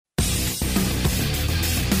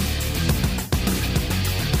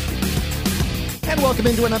Welcome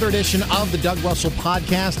into another edition of the Doug Russell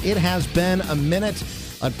Podcast. It has been a minute.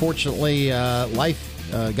 Unfortunately, life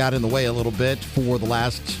got in the way a little bit for the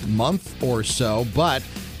last month or so, but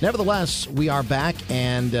nevertheless, we are back,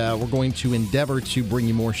 and we're going to endeavor to bring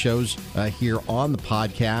you more shows here on the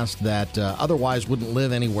podcast that otherwise wouldn't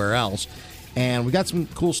live anywhere else. And we got some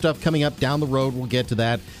cool stuff coming up down the road. We'll get to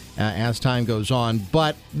that as time goes on.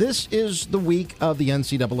 But this is the week of the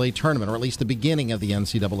NCAA Tournament, or at least the beginning of the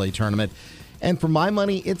NCAA Tournament. And for my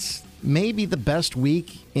money, it's maybe the best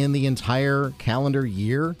week in the entire calendar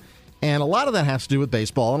year. And a lot of that has to do with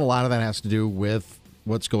baseball, and a lot of that has to do with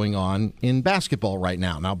what's going on in basketball right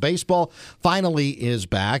now. Now, baseball finally is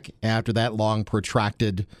back after that long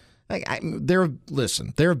protracted. There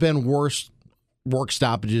have been worse work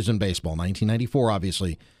stoppages in baseball. 1994,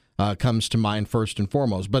 obviously, comes to mind first and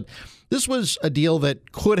foremost. But this was a deal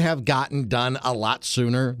that could have gotten done a lot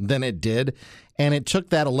sooner than it did. And it took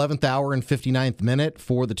that 11th hour and 59th minute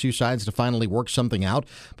for the two sides to finally work something out.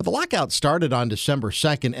 But the lockout started on December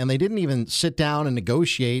 2nd, and they didn't even sit down and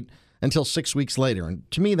negotiate until 6 weeks later. And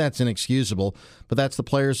to me, that's inexcusable. But that's the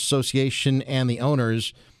Players Association and the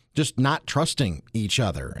owners just not trusting each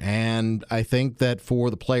other. And I think that for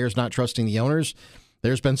the players not trusting the owners,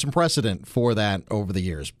 there's been some precedent for that over the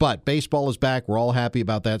years. But baseball is back. We're all happy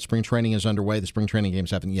about that. Spring training is underway. The spring training games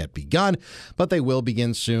haven't yet begun, but they will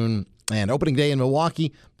begin soon. And opening day in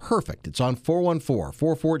Milwaukee, perfect. It's on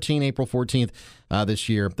 4/14, April 14th this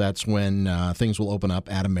year. That's when things will open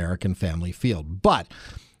up at American Family Field. But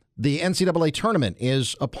the NCAA Tournament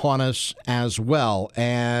is upon us as well.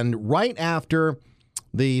 And right after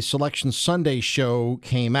the Selection Sunday show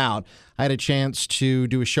came out, I had a chance to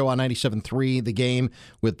do a show on 97.3 The Game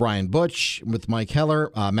with Brian Butch, with Mike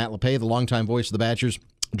Heller, Matt Lepay, the longtime voice of the Badgers,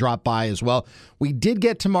 dropped by as well. We did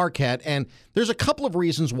get to Marquette, and there's a couple of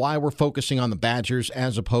reasons why we're focusing on the Badgers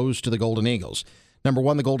as opposed to the Golden Eagles. Number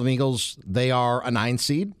one, the Golden Eagles, they are a 9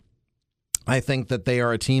 seed. I think that they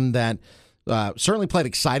are a team that certainly played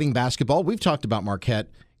exciting basketball. We've talked about Marquette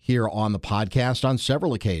here on the podcast on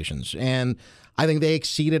several occasions, and I think they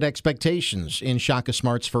exceeded expectations in Shaka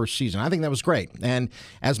Smart's first season. I think that was great. And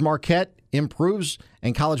as Marquette improves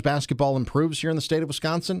and college basketball improves here in the state of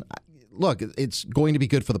Wisconsin, look, it's going to be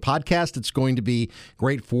good for the podcast. It's going to be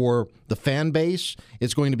great for the fan base.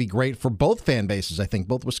 It's going to be great for both fan bases, I think,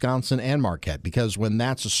 both Wisconsin and Marquette, because when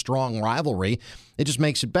that's a strong rivalry, it just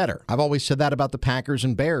makes it better. I've always said that about the Packers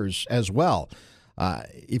and Bears as well.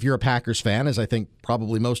 If you're a Packers fan, as I think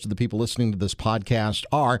probably most of the people listening to this podcast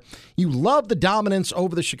are, you love the dominance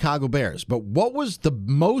over the Chicago Bears. But what was the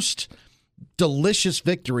most delicious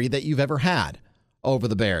victory that you've ever had over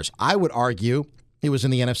the Bears? I would argue it was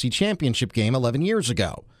in the NFC Championship game 11 years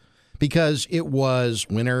ago, because it was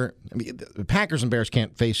winner. I mean, the Packers and Bears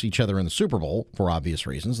can't face each other in the Super Bowl for obvious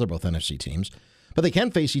reasons. They're both NFC teams. But they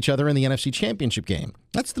can face each other in the NFC Championship game.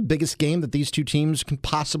 That's the biggest game that these two teams can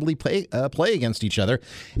possibly play against each other.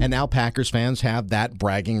 And now Packers fans have that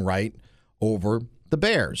bragging right over the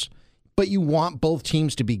Bears. But you want both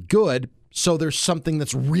teams to be good, so there's something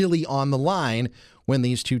that's really on the line when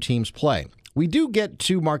these two teams play. We do get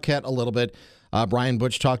to Marquette a little bit. Brian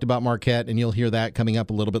Butch talked about Marquette, and you'll hear that coming up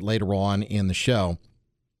a little bit later on in the show.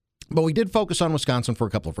 But we did focus on Wisconsin for a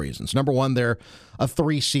couple of reasons. Number one, they're a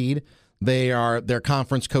 3 seed. They're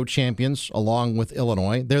conference co-champions along with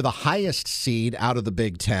Illinois. They're the highest seed out of the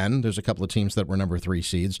Big Ten. There's a couple of teams that were number 3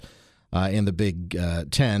 seeds in the Big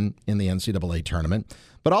Ten in the NCAA tournament.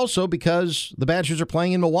 But also because the Badgers are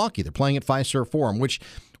playing in Milwaukee. They're playing at Fiserv Forum, which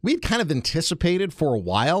we'd kind of anticipated for a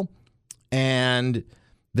while. And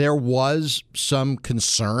there was some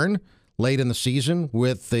concern late in the season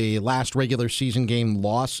with the last regular season game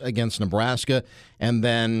loss against Nebraska, and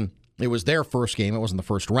then it was their first game. It wasn't the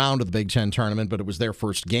first round of the Big Ten tournament, but it was their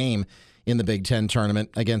first game in the Big Ten tournament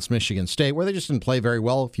against Michigan State, where they just didn't play very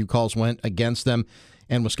well. A few calls went against them,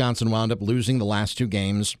 and Wisconsin wound up losing the last 2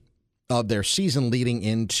 games of their season leading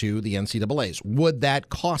into the NCAAs. Would that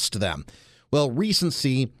cost them? Well,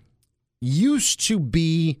 recency used to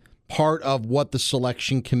be part of what the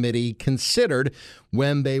selection committee considered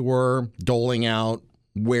when they were doling out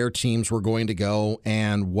where teams were going to go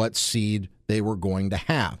and what seed they were going to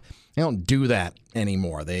have. They don't do that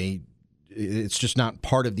anymore. It's just not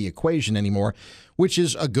part of the equation anymore, which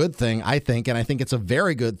is a good thing, I think, and I think it's a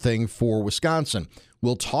very good thing for Wisconsin.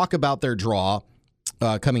 We'll talk about their draw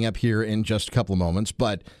coming up here in just a couple of moments,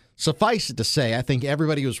 but suffice it to say, I think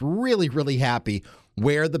everybody was really, really happy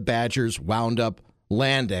where the Badgers wound up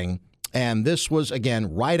landing, and this was,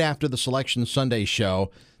 again, right after the Selection Sunday show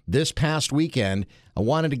this past weekend. I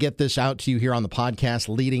wanted to get this out to you here on the podcast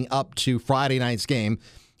leading up to Friday night's game.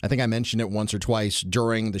 I think I mentioned it once or twice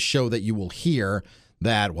during the show that you will hear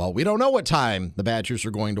that, well, we don't know what time the Badgers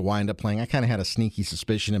are going to wind up playing. I kind of had a sneaky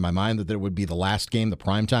suspicion in my mind that it would be the last game, the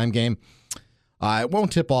primetime game. It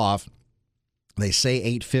won't tip off. They say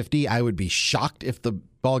 8:50. I would be shocked if the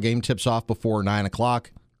ball game tips off before 9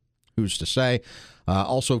 o'clock. Who's to say?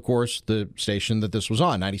 Also, of course, the station that this was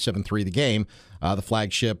on, 97.3 The Game, the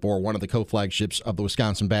flagship or one of the co-flagships of the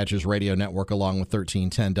Wisconsin Badgers radio network, along with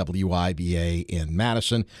 1310 WIBA in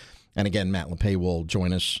Madison. And again, Matt Lepay will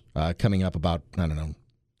join us coming up about,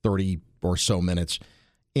 30 or so minutes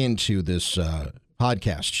into this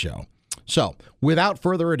podcast show. So, without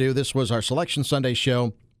further ado, this was our Selection Sunday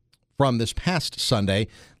show from this past Sunday,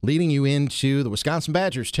 leading you into the Wisconsin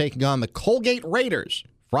Badgers taking on the Colgate Raiders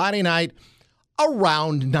Friday night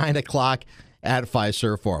around 9 o'clock at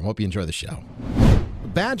Fiserv Forum. Hope you enjoy the show. The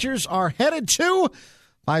Badgers are headed to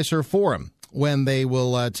Fiserv Forum when they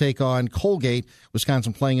will take on Colgate.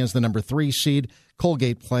 Wisconsin playing as the number 3 seed,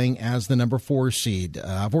 Colgate playing as the number 14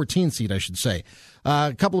 seed, I should say.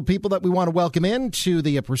 A couple of people that we want to welcome in to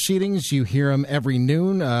the proceedings. You hear them every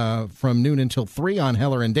noon, from noon until 3 on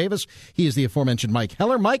Heller and Davis. He is the aforementioned Mike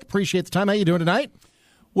Heller. Mike, appreciate the time. How you doing tonight?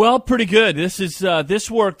 Well, pretty good.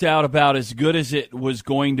 This worked out about as good as it was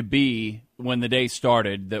going to be when the day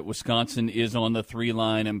started, that Wisconsin is on the 3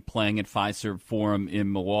 line and playing at Fiserv Forum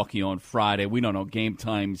in Milwaukee on Friday. We don't know game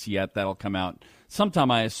times yet. That'll come out sometime,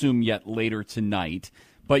 I assume, yet later tonight.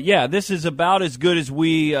 But, yeah, this is about as good as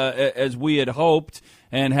we had hoped,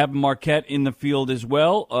 and having Marquette in the field as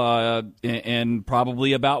well, and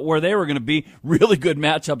probably about where they were going to be. Really good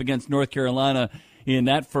matchup against North Carolina in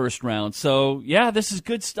that first round. So, yeah, this is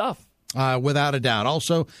good stuff. Without a doubt.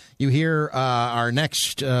 Also, you hear our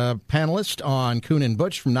next panelist on Kuhn and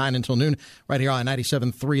Butch from 9 until noon right here on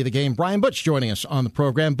 97.3 The Game. Brian Butch joining us on the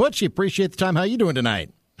program. Butch, you appreciate the time. How you doing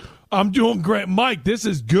tonight? I'm doing great. Mike, this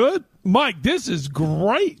is good. Mike, this is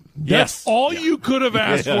great. That's all you could have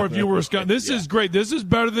asked for if you were Wisconsin. This is great. This is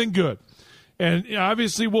better than good. And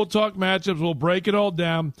obviously we'll talk matchups. We'll break it all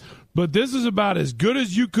down. But this is about as good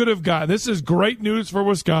as you could have gotten. This is great news for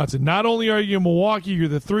Wisconsin. Not only are you in Milwaukee, you're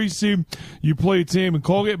the 3 seed, you play a team in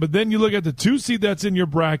Colgate, but then you look at the 2 seed that's in your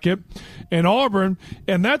bracket, and Auburn,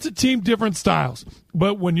 and that's a team different styles.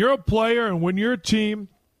 But when you're a player and when you're a team,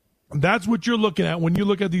 that's what you're looking at when you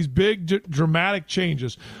look at these big, dramatic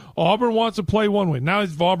changes. Auburn wants to play one way. Now,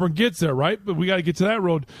 if Auburn gets there, right? But we got to get to that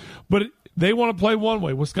road. But they want to play one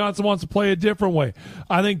way. Wisconsin wants to play a different way.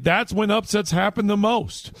 I think that's when upsets happen the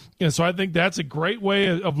most. And so I think that's a great way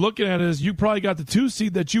of looking at it, is you probably got the 2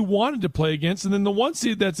 seed that you wanted to play against, and then the 1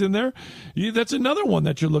 seed that's in there, that's another one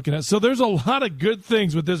that you're looking at. So there's a lot of good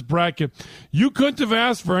things with this bracket. You couldn't have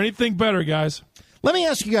asked for anything better, guys. Let me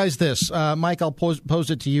ask you guys this. Mike, I'll pose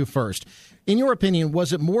it to you first. In your opinion,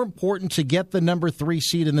 was it more important to get the number 3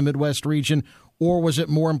 seed in the Midwest region, or was it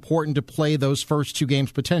more important to play those first 2 games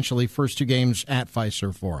at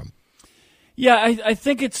Fiserv Forum? Yeah, I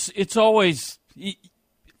think it's always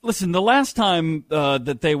 – listen, the last time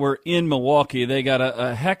that they were in Milwaukee, they got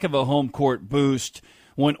a heck of a home court boost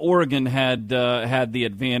when Oregon had the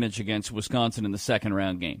advantage against Wisconsin in the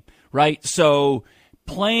second-round game, right? So –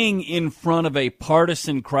 playing in front of a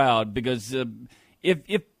partisan crowd, because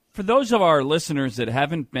if for those of our listeners that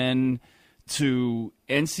haven't been to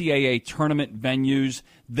NCAA tournament venues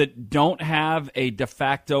that don't have a de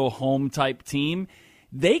facto home type team,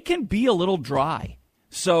 they can be a little dry.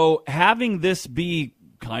 So having this be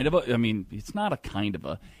it's not a kind of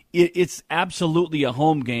a, it's absolutely a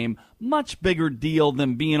home game, much bigger deal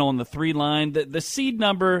than being on the 3 line. The seed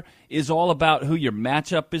number is all about who your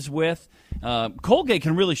matchup is with. Colgate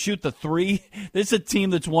can really shoot the 3. This is a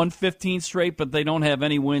team that's won 15 straight, but they don't have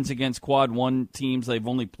any wins against quad 1 teams. They've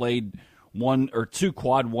only played 1 or 2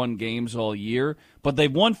 quad 1 games all year, but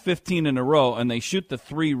they've won 15 in a row, and they shoot the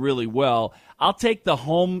 3 really well. I'll take the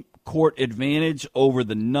home court advantage over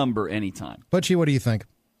the number anytime. Butchie, what do you think?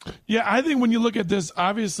 Yeah, I think when you look at this,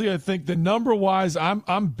 obviously I think the number-wise,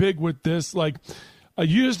 I'm big with this. Like,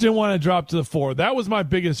 you just didn't want to drop to the 4. That was my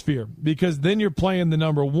biggest fear, because then you're playing the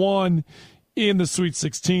number 1 in the Sweet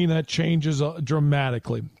 16. That changes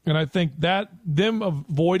dramatically. And I think that them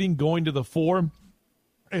avoiding going to the 4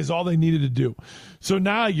 is all they needed to do. So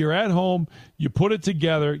now you're at home, you put it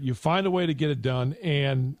together, you find a way to get it done.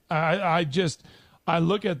 And I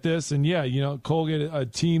look at this, and Colgate, a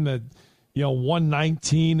team that, won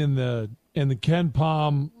 19 in the Ken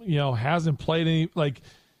Palm, hasn't played any, like,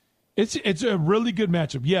 it's a really good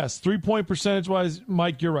matchup. Yes, 3-point percentage-wise,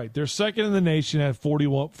 Mike, you're right. They're second in the nation at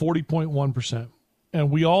 40.1%. And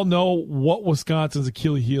we all know what Wisconsin's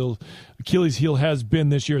Achilles heel has been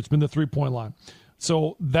this year. It's been the 3-point line.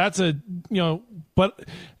 So that's but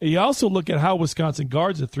you also look at how Wisconsin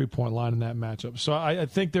guards the 3-point line in that matchup. So I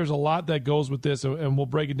think there's a lot that goes with this, and we'll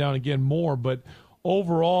break it down again more. But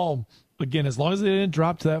overall, again, as long as they didn't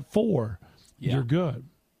drop to that 4, you're good.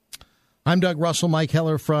 I'm Doug Russell, Mike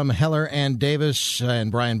Heller from Heller and Davis,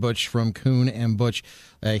 and Brian Butch from Kuhn and Butch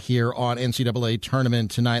here on NCAA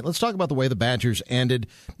Tournament tonight. Let's talk about the way the Badgers ended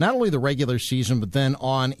not only the regular season, but then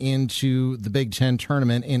on into the Big Ten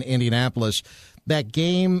Tournament in Indianapolis. That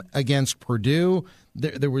game against Purdue,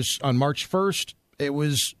 there was on March 1st, it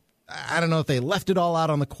was, I don't know if they left it all out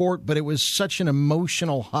on the court, but it was such an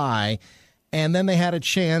emotional high. And then they had a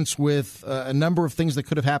chance with a number of things that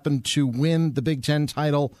could have happened to win the Big Ten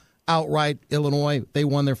title outright. Illinois, they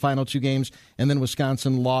won their final 2 games, and then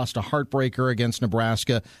Wisconsin lost a heartbreaker against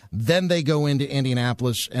Nebraska. Then they go into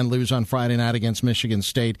Indianapolis and lose on Friday night against Michigan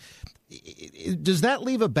State. Does that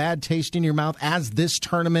leave a bad taste in your mouth as this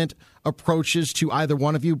tournament approaches to either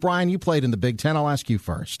one of you? Brian, you played in the Big Ten. I'll ask you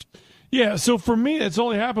first. Yeah, so for me, it's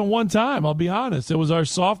only happened one time, I'll be honest. It was our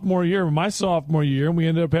sophomore year, my sophomore year, and we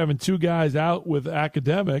ended up having 2 guys out with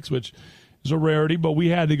academics, which is a rarity, but we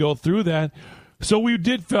had to go through that. So we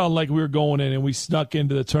did feel like we were going in, and we snuck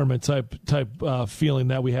into the tournament type feeling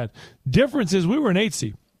that we had. Difference is we were an 8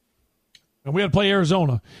 seed, and we had to play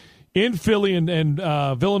Arizona in Philly, and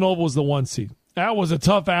Villanova was the 1 seed. That was a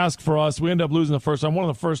tough ask for us. We ended up losing the first time. One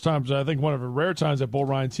of the first times, I think one of the rare times that Bo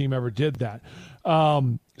Ryan team ever did that.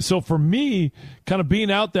 So for me, kind of being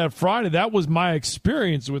out that Friday, that was my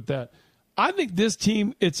experience with that. I think this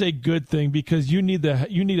team, it's a good thing because you need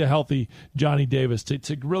a healthy Johnny Davis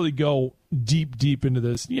to really go deep into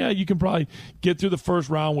this. Yeah, you can probably get through the first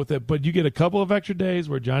round with it, but you get a couple of extra days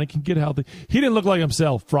where Johnny can get healthy. He didn't look like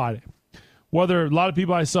himself Friday. Whether a lot of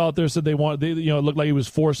people I saw out there said it looked like he was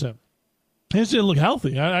forcing it. He just didn't look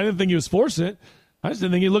healthy. I didn't think he was forcing it. I just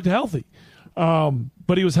didn't think he looked healthy.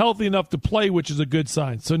 But he was healthy enough to play, which is a good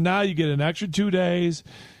sign. So now you get an extra 2 days.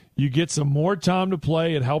 You get some more time to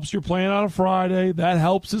play. It helps your playing on a Friday. That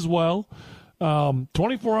helps as well.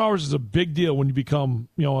 24 hours is a big deal when you become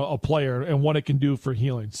a player and what it can do for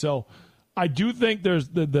healing. So I do think there's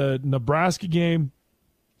the Nebraska game.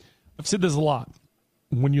 I've said this a lot.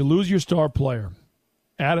 When you lose your star player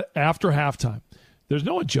after halftime, there's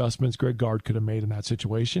no adjustments Greg Gard could have made in that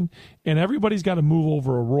situation, and everybody's got to move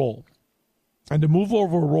over a role. And to move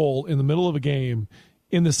over a role in the middle of a game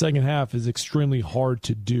in the second half is extremely hard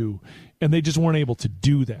to do, and they just weren't able to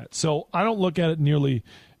do that. So I don't look at it nearly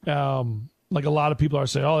like a lot of people are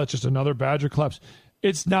saying, oh, that's just another Badger collapse.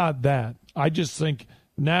 It's not that. I just think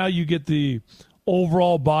now you get the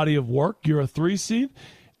overall body of work. You're a 3 seed,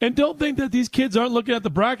 and don't think that these kids aren't looking at the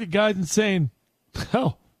bracket guys and saying,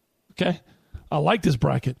 oh, okay, I like this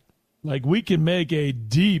bracket. Like, we can make a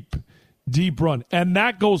deep run. And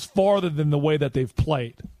that goes farther than the way that they've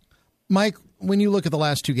played. Mike, when you look at the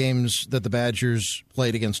last 2 games that the Badgers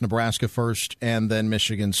played against Nebraska first and then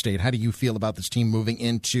Michigan State, how do you feel about this team moving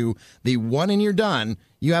into the one and you're done?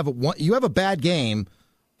 You have a bad game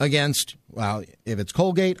against, well, if it's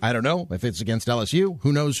Colgate, I don't know. If it's against LSU,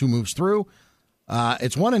 who knows who moves through?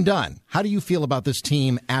 It's one and done. How do you feel about this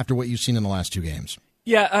team after what you've seen in the last 2 games?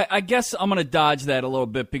 Yeah, I guess I'm going to dodge that a little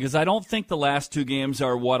bit because I don't think the last 2 games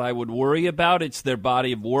are what I would worry about. It's their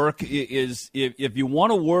body of work. If you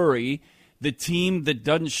want to worry, the team that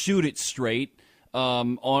doesn't shoot it straight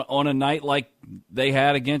on a night like they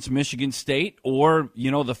had against Michigan State, or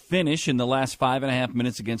the finish in the last 5.5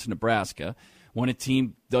 minutes against Nebraska when a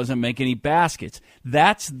team doesn't make any baskets.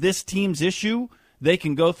 That's this team's issue. They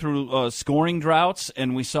can go through scoring droughts,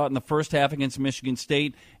 and we saw it in the first half against Michigan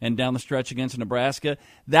State and down the stretch against Nebraska.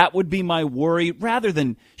 That would be my worry, rather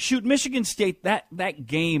than shoot Michigan State. That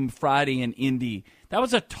game Friday in Indy, that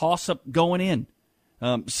was a toss-up going in.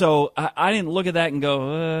 So I didn't look at that and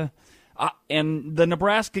go, and the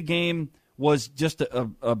Nebraska game was just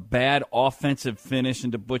a bad offensive finish.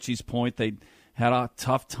 And to Butchie's point, they had a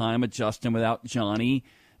tough time adjusting without Johnny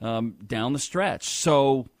down the stretch.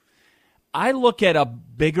 So I look at a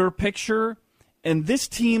bigger picture, and this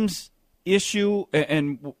team's issue,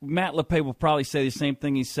 and Matt Lepay will probably say the same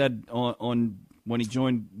thing he said on when he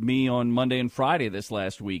joined me on Monday and Friday this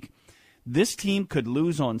last week. This team could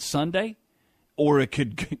lose on Sunday, or it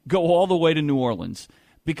could go all the way to New Orleans,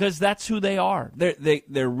 because that's who they are.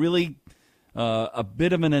 They're really a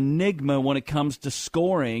bit of an enigma when it comes to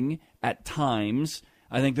scoring at times.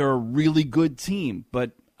 I think they're a really good team,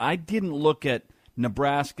 but I didn't look at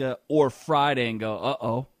Nebraska or Friday and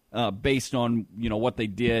go, based on what they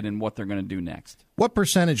did and what they're going to do next. What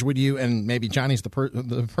percentage would you, and maybe Johnny's the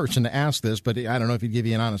person to ask this, but I don't know if he'd give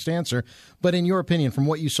you an honest answer, but in your opinion, from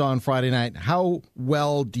what you saw on Friday night, how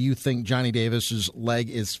well do you think Johnny Davis's leg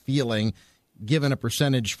is feeling, given a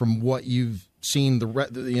percentage from what you've seen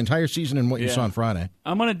the entire season and what you saw on Friday?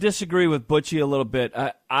 I'm going to disagree with Butchie a little bit.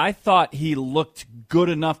 I thought he looked good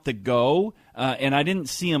enough to go, and I didn't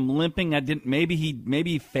see him limping. Maybe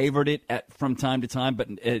he favored it from time to time, but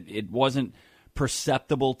it wasn't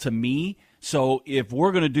perceptible to me. So if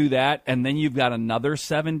we're going to do that, and then you've got another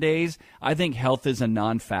 7 days, I think health is a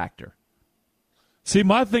non-factor. See,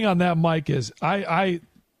 my thing on that, Mike, is I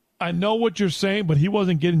know what you're saying, but he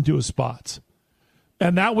wasn't getting to his spots.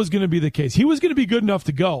 And that was going to be the case. He was going to be good enough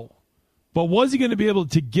to go, but was he going to be able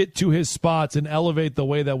to get to his spots and elevate the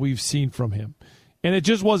way that we've seen from him? And it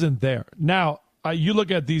just wasn't there. Now, you look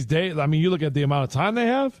at these days, you look at the amount of time they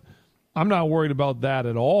have, I'm not worried about that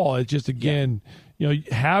at all. It's just, again,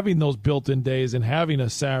 having those built-in days and having a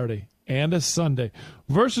Saturday and a Sunday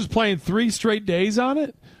versus playing 3 straight days on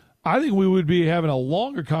it, I think we would be having a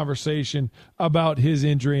longer conversation about his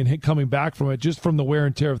injury and coming back from it, just from the wear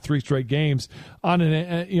and tear of 3 straight games on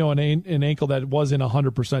an ankle that wasn't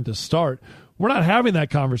 100% to start. We're not having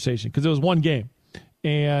that conversation because it was one game.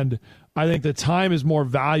 And I think the time is more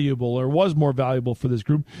valuable, or was more valuable for this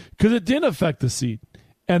group, because it didn't affect the seed.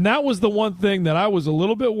 And that was the one thing that I was a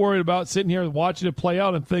little bit worried about, sitting here and watching it play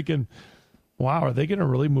out and thinking, wow, are they going to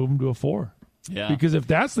really move him to a 4? Yeah. Because if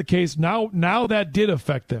that's the case, now that did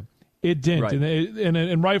affect them. It didn't, right.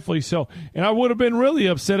 and rightfully so. And I would have been really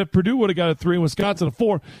upset if Purdue would have got a 3 and Wisconsin a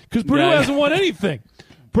 4, because Purdue hasn't won anything.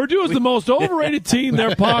 Purdue is the most overrated team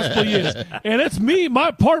there possibly is. And it's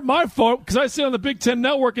my fault, because I sit on the Big Ten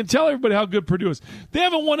Network and tell everybody how good Purdue is. They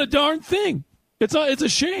haven't won a darn thing. It's a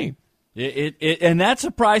shame. And that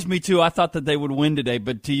surprised me too. I thought that they would win today,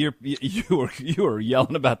 but to you were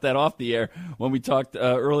yelling about that off the air when we talked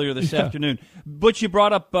earlier this afternoon. But you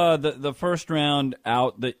brought up the first round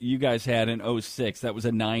out that you guys had in 2006. That was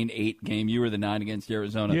a 9-8 game. You were the 9 against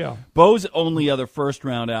Arizona. Yeah. Bo's only other first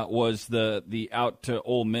round out was the out to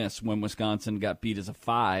Ole Miss when Wisconsin got beat as a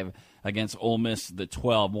 5 against Ole Miss, the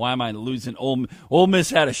 12. Why am I losing? Ole Miss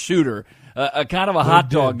had a shooter. A kind of a hot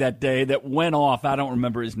dog that day that went off. I don't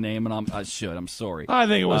remember his name, and I'm sorry. I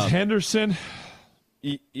think it was Henderson.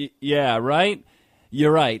 Yeah, right.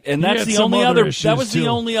 You're right, and that's the only other. That was the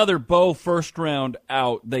only other Bo first round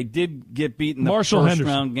out. They did get beaten the first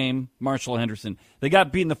round game. Marshall Henderson. They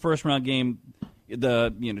got beaten the first round game.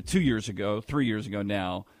 3 years ago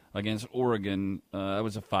now against Oregon. That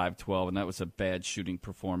was a 5-12, and that was a bad shooting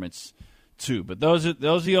performance too. But those are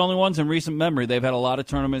the only ones in recent memory. They've had a lot of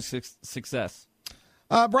tournament success.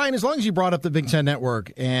 Brian, as long as you brought up the Big Ten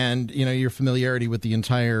Network and your familiarity with the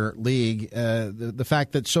entire league, the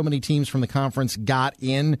fact that so many teams from the conference got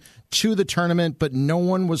in to the tournament, but no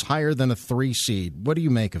one was higher than a 3 seed. What do you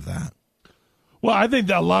make of that? Well, I think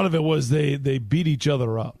that a lot of it was they beat each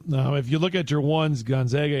other up. Now, if you look at your ones,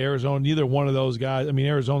 Gonzaga, Arizona, neither one of those guys. I mean,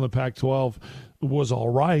 Arizona, the Pac-12 was all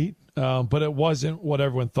right. But it wasn't what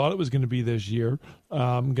everyone thought it was going to be this year.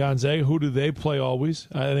 Gonzaga, who do they play always?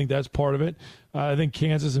 I think that's part of it. I think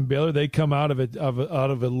Kansas and Baylor, they come out of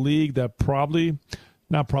a league that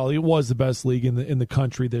it was the best league in the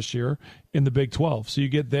country this year in the Big 12. So you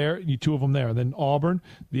get there, you 2 of them there. And then Auburn,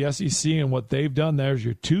 the SEC, and what they've done, there's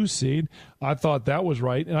your 2 seed. I thought that was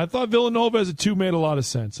right. And I thought Villanova as a 2 made a lot of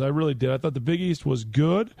sense. I really did. I thought the Big East was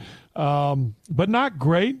good, but not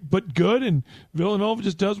great, but good. And Villanova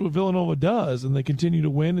just does what Villanova does, and they continue to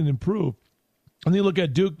win and improve. And then you look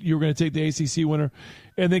at Duke, you were going to take the ACC winner.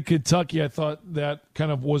 And then Kentucky, I thought that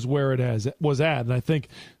kind of was where it was at. And I think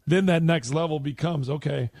then that next level becomes,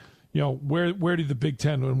 okay, where do the Big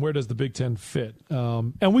Ten and where does the Big Ten fit?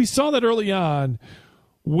 And we saw that early on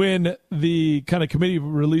when the kind of committee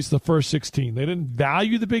released the first 16. They didn't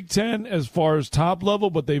value the Big Ten as far as top level,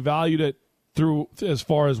 but they valued it through as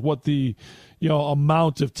far as what the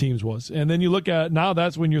amount of teams was. And then you look at now,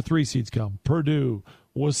 that's when your 3 seeds come: Purdue,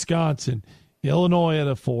 Wisconsin, Illinois at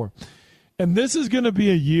a 4. And this is going to be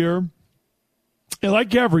a year, and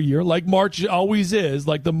like every year, like March always is,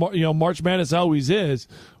 like the March Madness always is.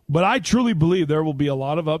 But I truly believe there will be a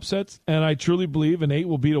lot of upsets, and I truly believe an 8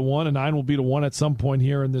 will beat a 1, a 9 will beat a 1 at some point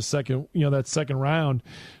here in this second round.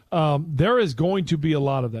 There is going to be a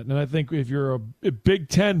lot of that, and I think if you're a Big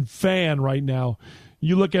Ten fan right now,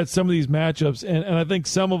 you look at some of these matchups, and I think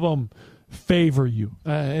some of them favor you.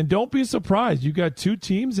 And don't be surprised. You got 2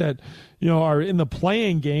 teams that are in the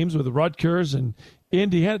playing games with Rutgers and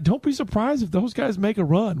Indiana. Don't be surprised if those guys make a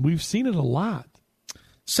run. We've seen it a lot.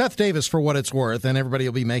 Seth Davis, for what it's worth, and everybody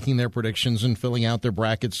will be making their predictions and filling out their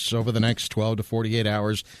brackets over the next 12 to 48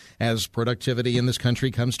 hours as productivity in this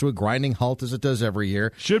country comes to a grinding halt as it does every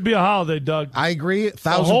year. Should be a holiday, Doug. I agree.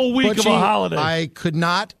 A whole week of a holiday. I could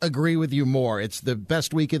not agree with you more. It's the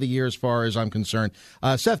best week of the year as far as I'm concerned.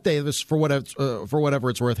 Seth Davis, for whatever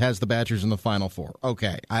it's worth, has the Badgers in the Final Four.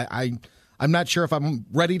 Okay, I'm not sure if I'm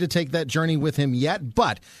ready to take that journey with him yet,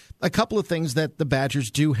 but a couple of things that the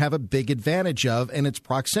Badgers do have a big advantage of, and it's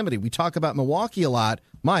proximity. We talk about Milwaukee a lot,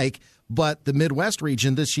 Mike, but the Midwest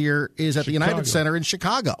region this year is at the United Center in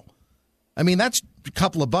Chicago. I mean, that's a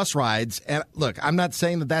couple of bus rides. And look, I'm not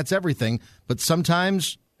saying that that's everything, but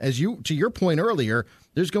sometimes, to your point earlier,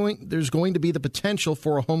 there's going to be the potential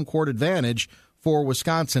for a home court advantage for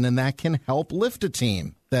Wisconsin, and that can help lift a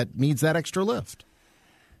team that needs that extra lift.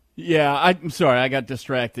 Yeah, I'm sorry, I got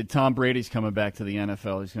distracted. Tom Brady's coming back to the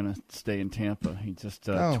NFL. He's going to stay in Tampa. He just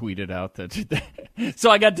tweeted out that.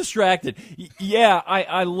 So I got distracted. Yeah,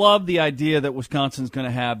 I love the idea that Wisconsin's going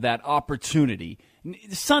to have that opportunity.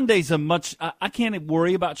 Sunday's I can't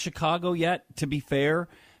worry about Chicago yet, to be fair,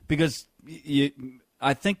 because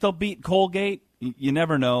I think they'll beat Colgate. You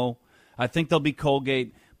never know. I think they'll beat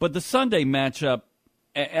Colgate. But the Sunday matchup,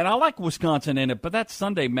 and I like Wisconsin in it, but that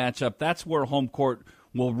Sunday matchup, that's where home court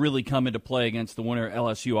will really come into play against the winner,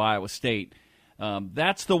 LSU, Iowa State.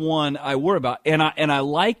 That's the one I worry about. And I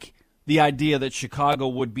like the idea that Chicago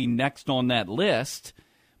would be next on that list,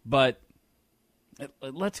 but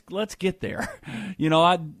let's get there. You know,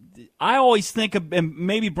 I always think of, and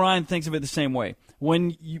maybe Brian thinks of it the same way.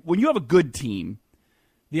 When you have a good team,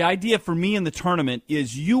 the idea for me in the tournament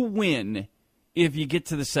is you win if you get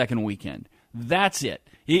to the second weekend. That's it.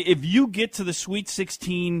 If you get to the Sweet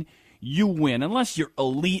 16, you win. Unless you're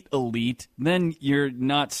elite, then you're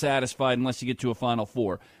not satisfied unless you get to a Final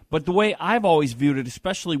Four. But the way I've always viewed it,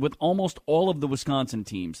 especially with almost all of the Wisconsin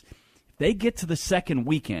teams, if they get to the second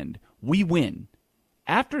weekend, we win.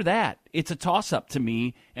 After that, it's a toss-up to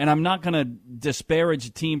me, and I'm not going to disparage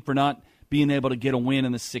a team for not being able to get a win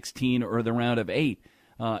in the 16 or the round of 8.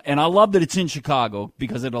 And I love that it's in Chicago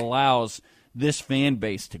because it allows this fan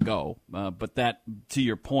base to go. But that, to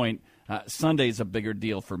your point, Sunday's a bigger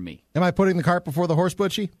deal for me. Am I putting the cart before the horse,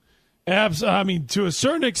 Butchie? I mean, to a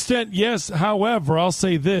certain extent, yes. However, I'll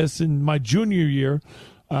say this. In my junior year,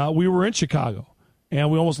 we were in Chicago,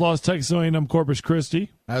 and we almost lost Texas A&M Corpus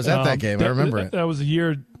Christi. I was at that game. I remember it. That was the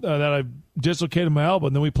year that I dislocated my elbow,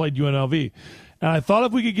 and then we played UNLV. And I thought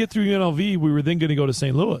if we could get through UNLV, we were then going to go to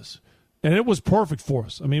St. Louis. And it was perfect for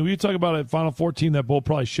us. I mean, we talk about a Final Four team that Bull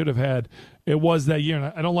probably should have had. It was that year.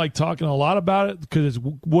 And I don't like talking a lot about it because it's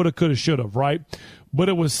woulda, coulda, shoulda, right? But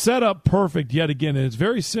it was set up perfect yet again. And it's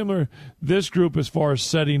very similar, this group, as far as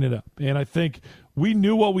setting it up. And I think we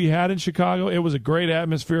knew what we had in Chicago. It was a great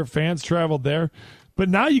atmosphere. Fans traveled there. But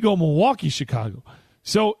now you go Milwaukee, Chicago.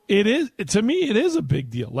 So it is, to me, it is a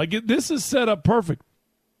big deal. Like, this is set up perfect.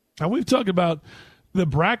 And we've talked about the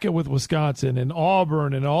bracket with Wisconsin and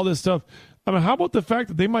Auburn and all this stuff. I mean, how about the fact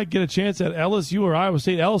that they might get a chance at LSU or Iowa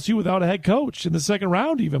State, LSU without a head coach in the second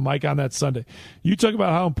round even, Mike, on that Sunday. You talk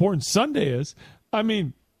about how important Sunday is. I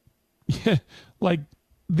mean, yeah,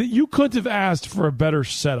 you couldn't have asked for a better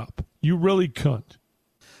setup. You really couldn't.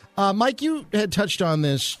 Mike, you had touched on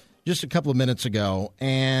this just a couple of minutes ago,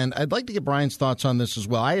 and I'd like to get Brian's thoughts on this as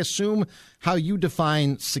well. I assume how you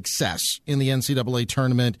define success in the NCAA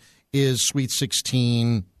tournament is Sweet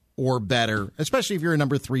 16 or better, especially if you're a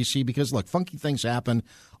number 3 seed, because, look, funky things happen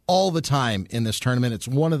all the time in this tournament. It's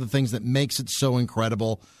one of the things that makes it so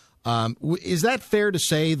incredible. Is that fair to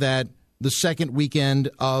say that the second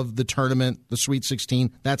weekend of the tournament, the Sweet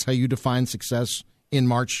 16, that's how you define success in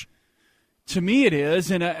March? To me it is,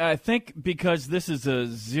 and I think because this is a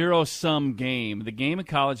zero-sum game, the game of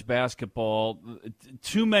college basketball,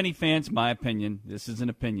 too many fans, my opinion, this is an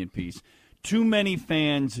opinion piece, too many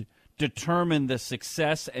fans determine the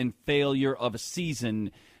success and failure of a season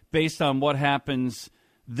based on what happens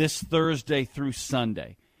this Thursday through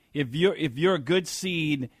Sunday. If you're a good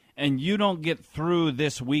seed and you don't get through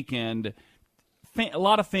this weekend, a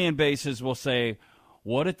lot of fan bases will say,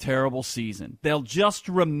 what a terrible season. They'll just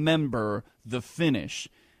remember the finish.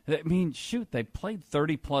 I mean, shoot, they played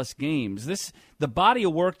 30-plus games. The body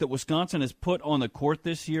of work that Wisconsin has put on the court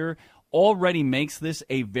this year already makes this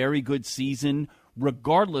a very good season,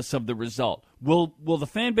 regardless of the result. Will the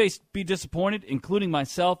fan base be disappointed, including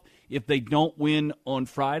myself, if they don't win on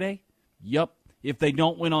Friday? Yep. If they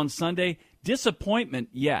don't win on Sunday? Disappointment,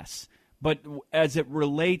 yes. But as it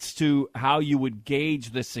relates to how you would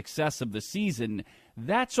gauge the success of the season,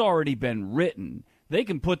 that's already been written. They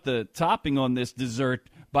can put the topping on this dessert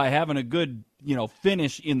by having a good,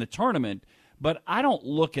 finish in the tournament. but I don't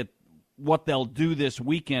look at what they'll do this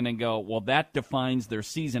weekend and go, well, that defines their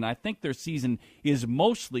season. I think their season is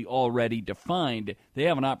mostly already defined. They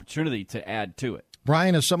have an opportunity to add to it.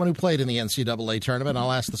 Brian, as someone who played in the NCAA tournament,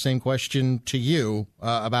 I'll ask the same question to you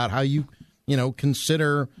about how you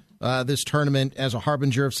consider this tournament as a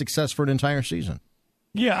harbinger of success for an entire season.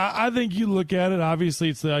 Yeah, I think you look at it. Obviously,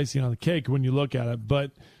 it's the icing on the cake when you look at it.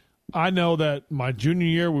 But I know that my junior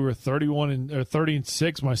year we were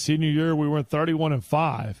 30-6. My senior year we were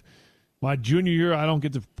 31-5. My junior year I don't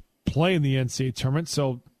get to play in the NCAA tournament,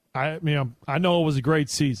 so I know it was a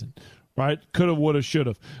great season. Right? Could have, would have, should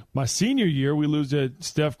have. My senior year, we lose to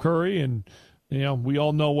Steph Curry, and we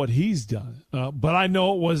all know what he's done. But I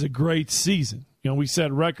know it was a great season. We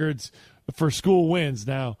set records for school wins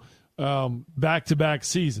now, back-to-back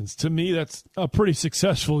seasons. To me, that's a pretty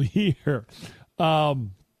successful year.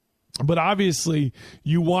 But obviously,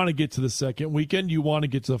 you want to get to the second weekend. You want to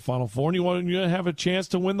get to the Final Four, and you want to have a chance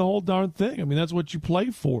to win the whole darn thing. I mean, that's what you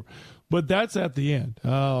play for. But that's at the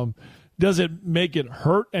end. Does it make it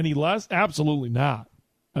hurt any less? Absolutely not.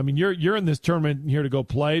 I mean, you're in this tournament here to go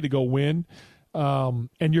play, to go win, and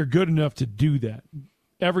you're good enough to do that.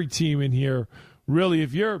 Every team in here, really,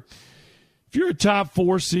 if you're a top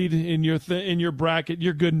 4 seed in your bracket,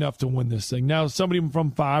 you're good enough to win this thing. Now, somebody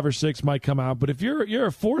from 5 or 6 might come out, but if you're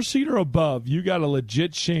a 4 seed or above, you got a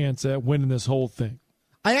legit chance at winning this whole thing.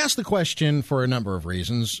 I asked the question for a number of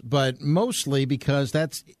reasons, but mostly because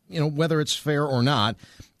that's whether it's fair or not.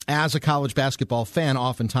 As a college basketball fan,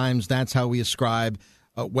 oftentimes that's how we ascribe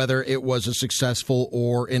whether it was a successful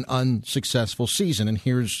or an unsuccessful season. And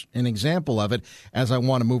here's an example of it, as I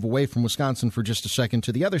want to move away from Wisconsin for just a second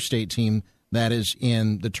to the other state team that is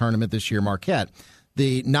in the tournament this year, Marquette.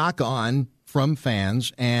 The knock-on from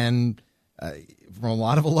fans and from a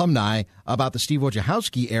lot of alumni about the Steve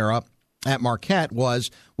Wojciechowski era at Marquette was,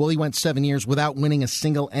 well, he went 7 years without winning a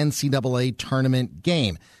single NCAA tournament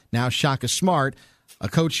game. Now, Shaka Smart, a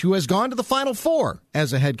coach who has gone to the Final Four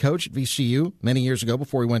as a head coach at VCU many years ago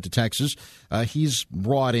before he went to Texas. He's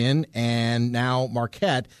brought in, and now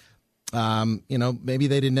Marquette, maybe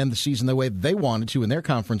they didn't end the season the way they wanted to in their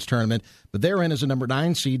conference tournament, but they're in as a number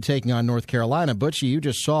 9 seed taking on North Carolina. Butchie, you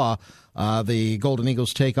just saw the Golden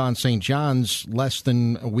Eagles take on St. John's less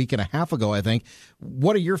than a week and a half ago, I think.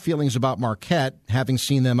 What are your feelings about Marquette, having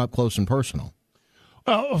seen them up close and personal?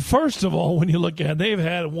 First of all, when you look at it, they've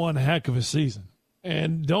had one heck of a season.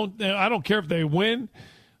 And I don't care if they win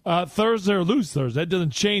Thursday or lose Thursday. That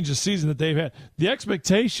doesn't change the season that they've had. The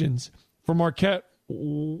expectations for Marquette,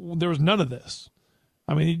 there was none of this.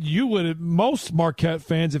 I mean, most Marquette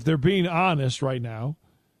fans, if they're being honest right now,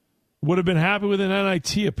 would have been happy with an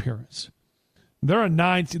NIT appearance. They're a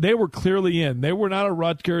 9. They were clearly in. They were not at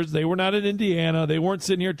Rutgers. They were not at Indiana. They weren't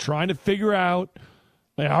sitting here trying to figure out,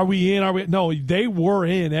 are we in? Are we? No, they were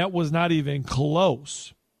in. That was not even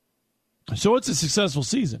close. So it's a successful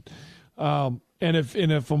season. And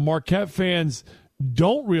if Marquette fans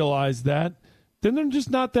don't realize that, then they're just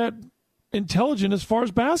not that intelligent as far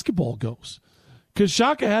as basketball goes. Because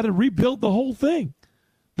Shaka had to rebuild the whole thing.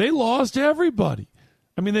 They lost everybody.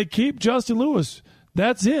 I mean, they keep Justin Lewis.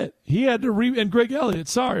 That's it. He had to and Greg Elliott,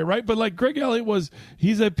 sorry, right? But Greg Elliott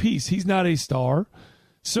he's a piece. He's not a star.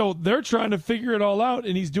 So they're trying to figure it all out,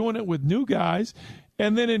 and he's doing it with new guys.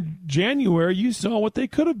 And then in January, you saw what they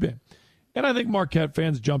could have been. And I think Marquette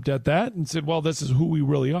fans jumped at that and said, well, this is who we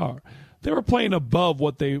really are. They were playing above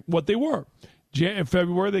what they were. In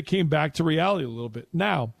February, they came back to reality a little bit.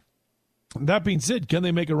 Now, that being said, can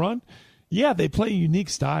they make a run? Yeah, they play a unique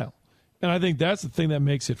style. And I think that's the thing that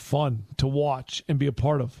makes it fun to watch and be a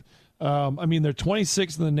part of. They're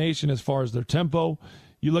 26th in the nation as far as their tempo.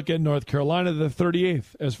 You look at North Carolina, they're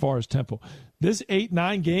 38th as far as tempo. This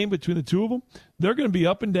 8-9 game between the two of them, they're going to be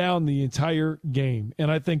up and down the entire game.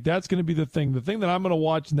 And I think that's going to be the thing. The thing that I'm going to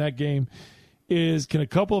watch in that game is, can a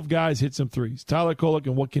couple of guys hit some threes? Tyler Kolek,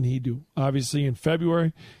 and what can he do? Obviously, in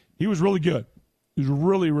February, he was really good. He was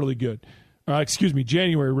really, really good.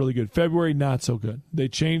 January, really good. February, not so good. They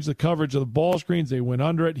changed the coverage of the ball screens. They went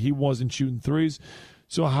under it. He wasn't shooting threes.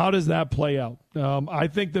 So how does that play out? I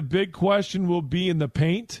think the big question will be in the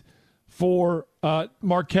paint for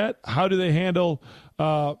Marquette. How do they handle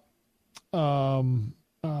Baycock,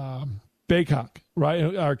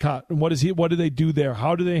 right? Arcott. And what do they do there?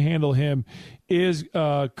 How do they handle him? Is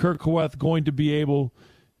Kerkhoeth going to be able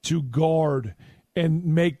to guard and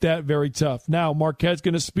make that very tough? Now, Marquette's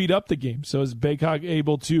going to speed up the game. So is Baycock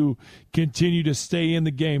able to continue to stay in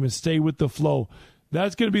the game and stay with the flow?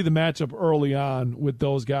 That's going to be the matchup early on with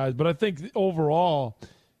those guys. But I think overall,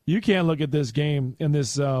 you can't look at this game and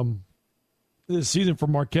this this season for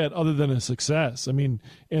Marquette other than a success. I mean,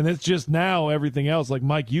 and it's just now everything else, like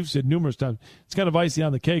Mike, you've said numerous times, it's kind of icing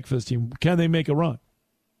on the cake for this team. Can they make a run?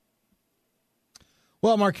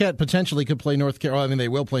 Well, Marquette potentially could play North Carolina. I mean, they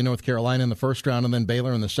will play North Carolina in the first round and then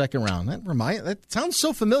Baylor in the second round. That sounds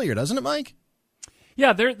so familiar, doesn't it, Mike?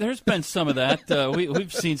 Yeah, there's been some of that.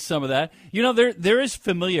 We've seen some of that. You know, there is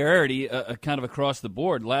familiarity kind of across the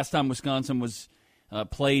board. Last time Wisconsin was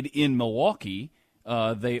played in Milwaukee,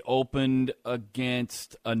 they opened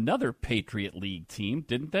against another Patriot League team,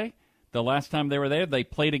 didn't they? The last time they were there, they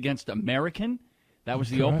played against American. That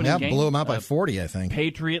was the opening game. Yeah, blew them out by 40, I think.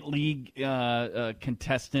 Patriot League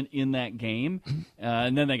contestant in that game.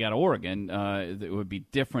 And then they got Oregon. It would be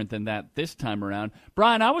different than that this time around.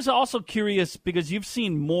 Brian, I was also curious, because you've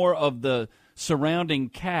seen more of the surrounding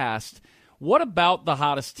cast. What about the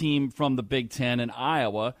hottest team from the Big Ten in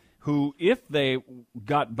Iowa, who, if they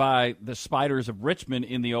got by the Spiders of Richmond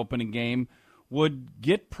in the opening game, would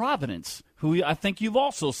get Providence, who I think you've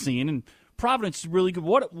also seen. And Providence is really good.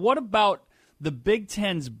 What about the Big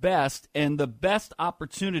Ten's best and the best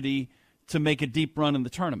opportunity to make a deep run in the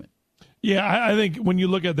tournament? Yeah, I think when you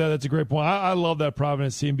look at that, that's a great point. I love that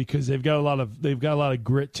Providence team because they've got a lot of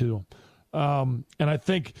grit to them. And I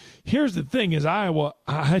think here's the thing: is Iowa.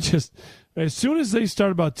 As soon as they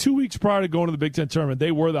started about 2 weeks prior to going to the Big Ten tournament,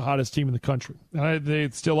 they were the hottest team in the country, and they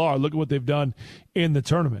still are. Look at what they've done in the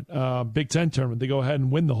tournament, Big Ten tournament. They go ahead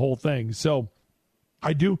and win the whole thing. So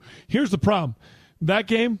here's the problem: that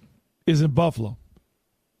game is in Buffalo.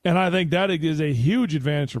 And I think that is a huge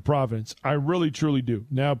advantage for Providence. I really, truly do.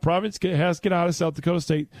 Now, Providence has to get out of South Dakota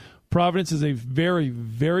State. Providence is a very,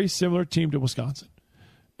 very similar team to Wisconsin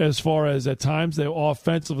as far as at times they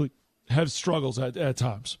offensively have struggles at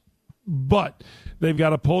times. But they've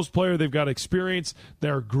got a post player. They've got experience.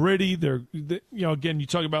 They're gritty. Again, you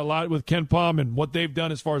talk about a lot with Ken Pom and what they've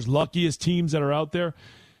done as far as luckiest teams that are out there.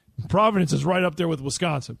 Providence is right up there with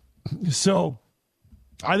Wisconsin. So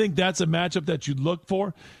I think that's a matchup that you look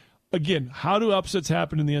for. Again, how do upsets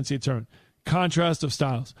happen in the NCAA tournament? Contrast of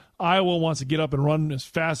styles. Iowa wants to get up and run as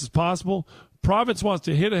fast as possible. Providence wants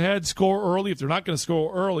to hit ahead, score early. If they're not going to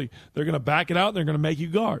score early, they're going to back it out and they're going to make you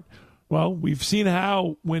guard. Well, we've seen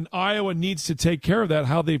how when Iowa needs to take care of that,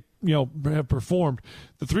 how they have performed.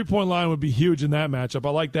 The three-point line would be huge in that matchup.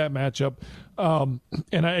 I like that matchup. And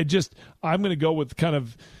I'm going to go with kind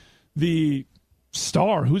of the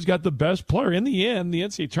star, who's got the best player. In the end, the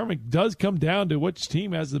NCAA tournament does come down to which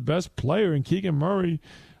team has the best player, and Keegan Murray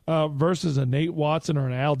versus a Nate Watson or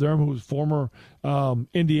an Al Durham, who was former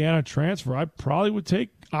Indiana transfer. I probably would take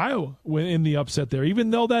Iowa in the upset there, even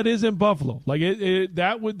though that is in Buffalo. Like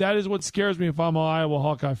that is what scares me if I'm an Iowa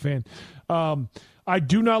Hawkeye fan. I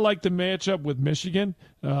do not like the matchup with Michigan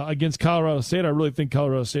against Colorado State. I really think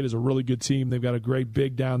Colorado State is a really good team. They've got a great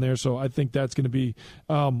big down there, so I think that's going to be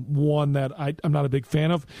one that I'm not a big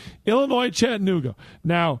fan of. Illinois, Chattanooga.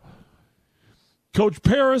 Now, Coach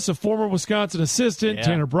Paris, a former Wisconsin assistant,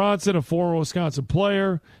 Tanner Bronson, a former Wisconsin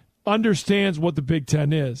player, understands what the Big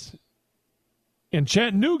Ten is. And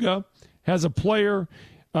Chattanooga has a player,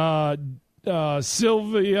 Sylvia,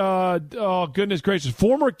 oh, goodness gracious,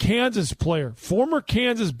 former Kansas player, former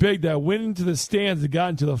Kansas big that went into the stands and got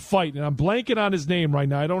into the fight. And I'm blanking on his name right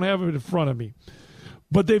now. I don't have it in front of me.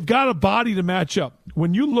 But they've got a body to match up.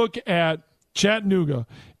 When you look at Chattanooga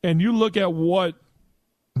and you look at what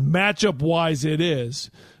matchup-wise it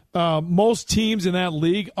is, most teams in that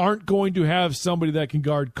league aren't going to have somebody that can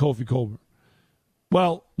guard Kofi Cockburn.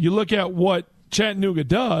 Well, you look at what Chattanooga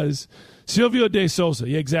does, Silvio De Sousa,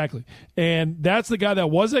 yeah, exactly. And that's the guy that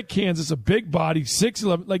was at Kansas, a big body,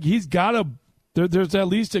 6'11". Like, he's got there's at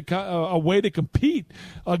least a way to compete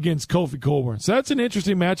against Kofi Cockburn. So that's an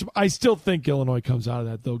interesting matchup. I still think Illinois comes out of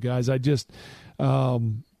that, though, guys. You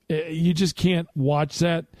just can't watch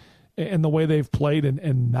that and the way they've played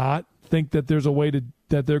and not think that there's a way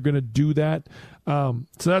that they're going to do that. So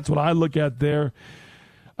that's what I look at there.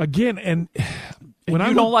 Again, and when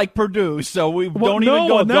I don't like Purdue, so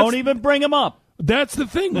don't even bring them up. That's the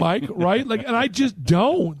thing, Mike, right? Like, and I just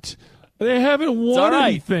don't. They haven't won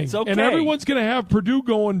anything. It's okay. And everyone's going to have Purdue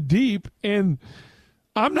going deep, and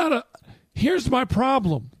here's my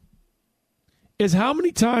problem, is how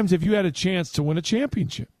many times have you had a chance to win a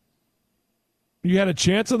championship? You had a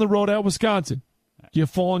chance on the road at Wisconsin. You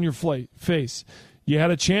fall on your face. You had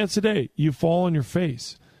a chance today. You fall on your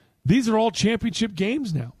face. These are all championship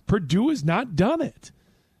games now. Purdue has not done it.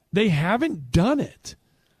 They haven't done it.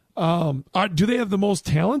 Do they have the most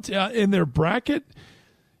talent in their bracket?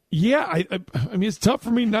 Yeah, I mean, it's tough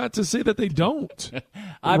for me not to say that they don't.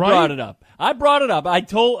 I brought it up. I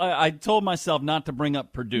told myself not to bring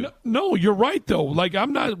up Purdue. No, you're right, though. Like,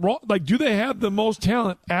 I'm not wrong. Like, do they have the most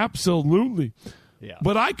talent? Absolutely. Yeah.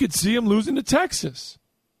 But I could see them losing to Texas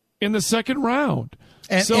in the second round.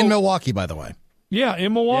 And in Milwaukee, by the way. Yeah,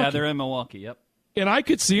 in Milwaukee. Yeah, they're in Milwaukee, yep. And I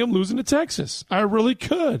could see them losing to Texas. I really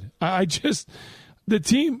could. The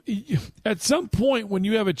team, at some point when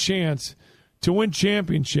you have a chance to win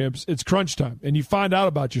championships, it's crunch time, and you find out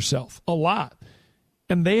about yourself a lot.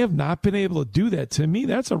 And they have not been able to do that. To me,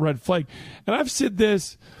 that's a red flag. And I've said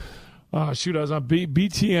this, I was on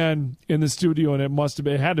BTN in the studio, and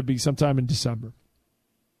it had to be sometime in December.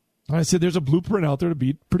 And I said, there's a blueprint out there to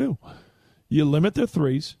beat Purdue. You limit their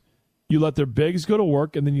threes, you let their bigs go to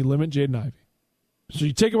work, and then you limit Jaden Ivey. So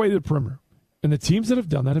you take away the perimeter. And the teams that have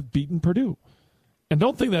done that have beaten Purdue. And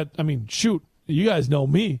don't think that, shoot, you guys know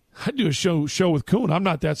me. I do a show with Kuhn. I'm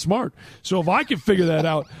not that smart. So if I can figure that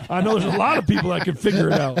out, I know there's a lot of people that can figure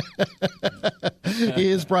it out. He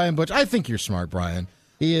is Brian Butch. I think you're smart, Brian.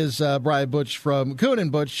 He is Brian Butch from Kuhn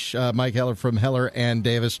and Butch, Mike Heller from Heller and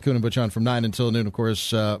Davis. Kuhn and Butch on from 9 until noon. Of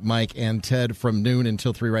course, Mike and Ted from noon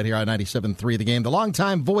until 3 right here on 97.3 The Game. The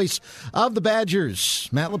longtime voice of the Badgers,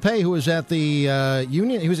 Matt Lepay, who was at the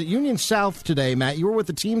Union. He was at Union South today. Matt, you were with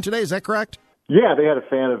the team today. Is that correct? Yeah, they had a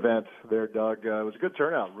fan event there, Doug. It was a good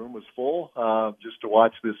turnout. Room was full just to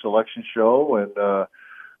watch this election show and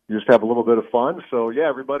just have a little bit of fun. So, yeah,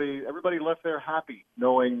 everybody left there happy,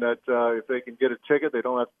 knowing that if they can get a ticket, they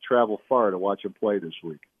don't have to travel far to watch them play this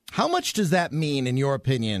week. How much does that mean, in your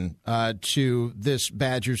opinion, to this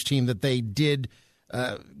Badgers team that they did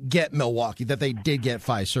get Milwaukee, that they did get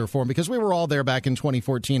Fiserv for them? Because we were all there back in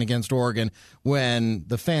 2014 against Oregon when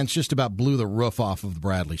the fans just about blew the roof off of the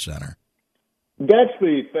Bradley Center. That's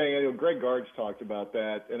the thing. Greg Gard's talked about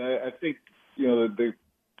that, and I think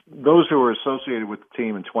those who were associated with the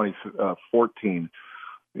team in 2014,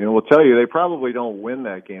 will tell you they probably don't win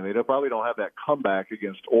that game. They probably don't have that comeback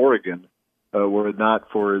against Oregon were it not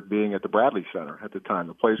for it being at the Bradley Center at the time.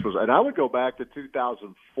 The place was, and I would go back to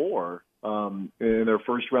 2004 in their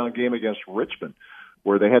first round game against Richmond,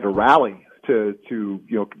 where they had to rally to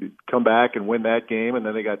come back and win that game, and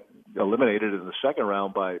then they got eliminated in the second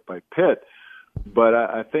round by Pitt. But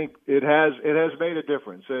I think it has made a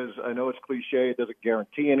difference. As I know it's cliche, it doesn't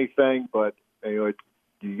guarantee anything, but you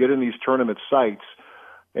get in these tournament sites,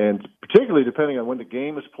 and particularly depending on when the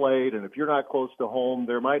game is played, and if you're not close to home,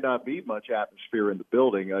 there might not be much atmosphere in the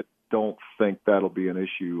building. I don't think that'll be an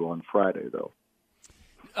issue on Friday, though.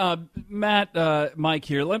 Matt, Mike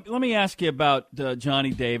here. Let me ask you about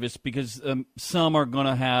Johnny Davis, because some are going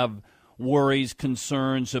to have worries,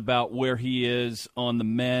 concerns about where he is on the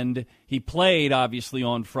mend. He played, obviously,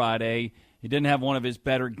 on Friday. He didn't have one of his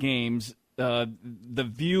better games. The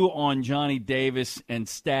view on Johnny Davis and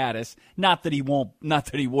status, not that he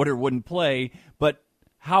would or wouldn't play, but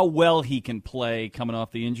how well he can play coming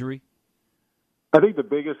off the injury? I think the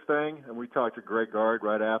biggest thing, and we talked to Greg Gard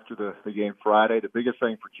right after the game Friday, the biggest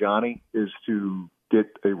thing for Johnny is to get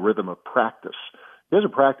a rhythm of practice. He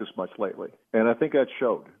hasn't practiced much lately, and I think that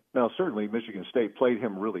showed. Now, certainly Michigan State played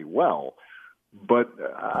him really well, but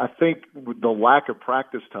I think the lack of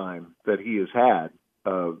practice time that he has had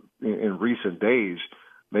in recent days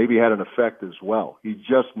maybe had an effect as well. He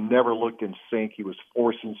just never looked in sync. He was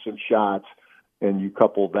forcing some shots, and you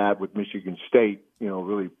couple that with Michigan State,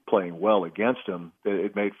 really playing well against him,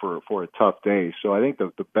 it made for a tough day. So I think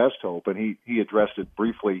the best hope, and he addressed it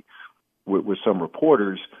briefly with some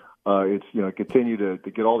reporters, it's continue to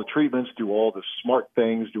get all the treatments, do all the smart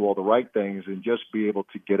things, do all the right things, and just be able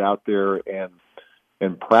to get out there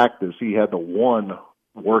and practice. He had the one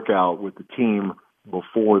workout with the team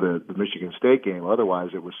before the Michigan State game. Otherwise,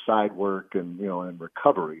 it was side work and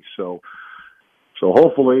recovery. So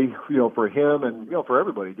hopefully, for him and for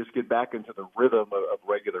everybody, just get back into the rhythm of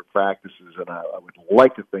regular practices. And I would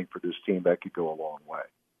like to think for this team that could go a long way.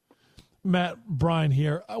 Matt, Brian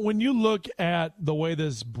here. When you look at the way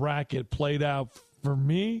this bracket played out for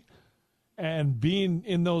me and being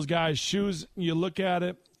in those guys' shoes, you look at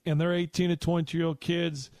it and they're 18 to 20-year-old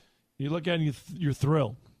kids. You look at it and you're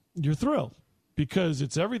thrilled. You're thrilled because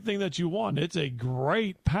it's everything that you want. It's a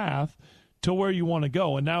great path to where you want to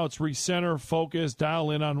go. And now it's recenter, focus,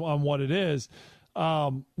 dial in on what it is.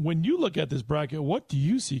 When you look at this bracket, what do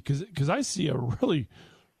you see? Because I see a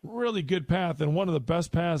really good path and one of the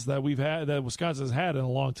best paths that Wisconsin's had in a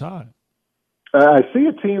long time. I see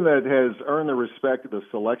a team that has earned the respect of the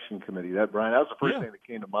selection committee. Brian, that was the first thing that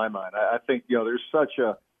came to my mind. I think, there's such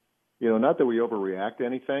a, not that we overreact to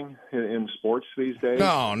anything in sports these days.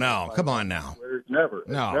 No, come on now. Never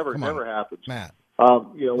happens. Matt.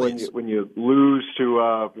 When you lose to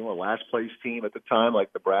a last place team at the time like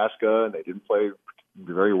Nebraska, and they didn't play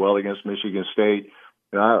very well against Michigan State.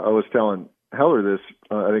 And I was telling Heller this,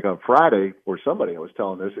 I think on Friday, or somebody I was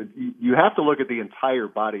telling this. You have to look at the entire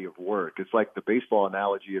body of work. It's like the baseball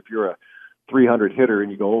analogy. If you're a 300 hitter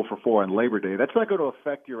and you go 0 for 4 on Labor Day, that's not going to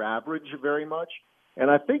affect your average very much.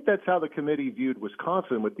 And I think that's how the committee viewed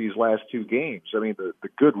Wisconsin with these last two games. I mean, the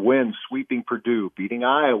good wins, sweeping Purdue, beating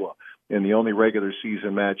Iowa in the only regular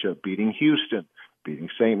season matchup, beating Houston, beating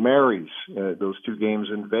St. Mary's, those two games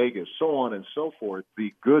in Vegas, so on and so forth.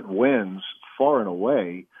 The good wins far and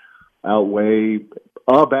away outweigh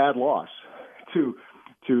a bad loss to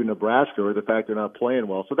Nebraska, or the fact they're not playing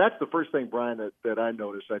well. So that's the first thing, Brian, that I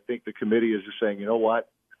noticed. I think the committee is just saying, you know what,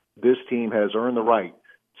 this team has earned the right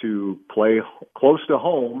to play close to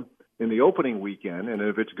home in the opening weekend, and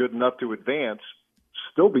if it's good enough to advance,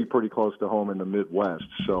 still be pretty close to home in the Midwest.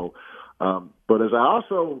 So, but as I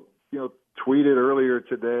also, tweeted earlier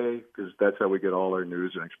today, because that's how we get all our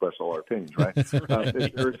news and express all our opinions, right?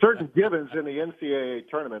 There are certain givens in the NCAA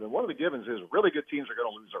tournament, and one of the givens is really good teams are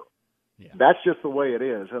going to lose early. Yeah. That's just the way it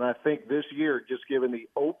is. And I think this year, just given the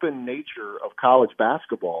open nature of college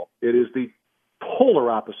basketball, it is the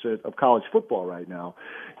polar opposite of college football right now.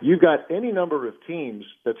 You've got any number of teams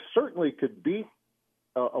that certainly could beat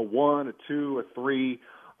a 1, a 2, a 3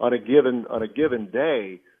 on a given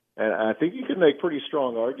day. And I think you can make pretty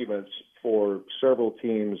strong arguments for several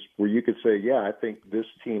teams where you could say, yeah, I think this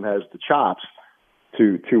team has the chops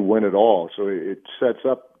to win it all. So it sets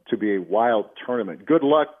up to be a wild tournament. Good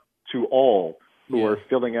luck to all who are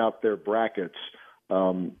filling out their brackets,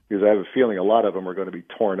 because I have a feeling a lot of them are going to be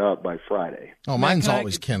torn up by Friday. Oh, mine's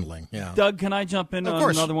always kindling. Yeah. Doug, can I jump in on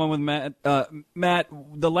another one with Matt? Matt,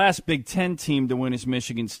 the last Big Ten team to win is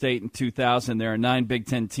Michigan State in 2000. There are 9 Big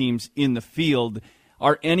Ten teams in the field.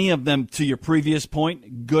 Are any of them, to your previous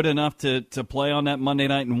point, good enough to play on that Monday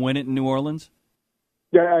night and win it in New Orleans?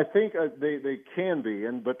 Yeah, I think they can be,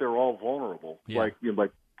 but they're all vulnerable. Yeah.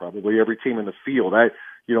 Like probably every team in the field.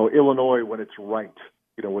 Illinois when it's right.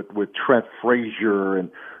 With Trent Frazier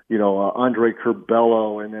and Andre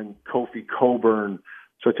Curbelo, and then Kofi Coburn,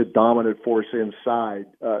 such a dominant force inside.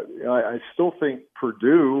 I still think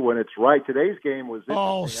Purdue, when it's right. Today's game was.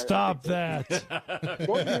 Oh, stop that!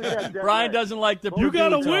 Brian doesn't like the. You got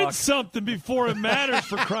to win something before it matters,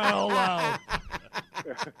 for crying out loud.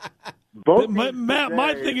 Matt,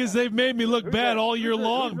 my thing is they've made me look bad all year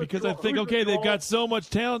long because I think, okay, they've got so much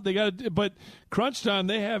talent, but crunch time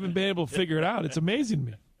they haven't been able to figure it out. It's amazing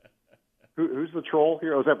to me. Who's the troll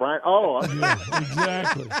here? Oh, is that Brian? Oh, yeah,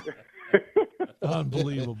 exactly.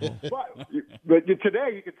 Unbelievable. But today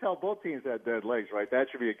you could tell both teams had dead legs, right? That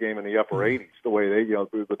should be a game in the upper 80s, the way they,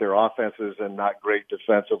 with their offenses and not great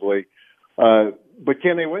defensively. But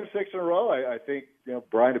can they win 6 in a row? I think,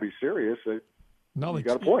 Brian, to be serious, you got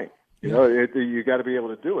a point. You got to be able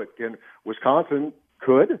to do it. And Wisconsin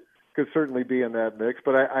could certainly be in that mix.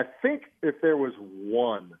 But I think if there was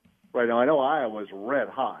one right now, I know Iowa's red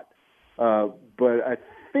hot, but I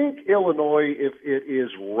think Illinois, if it is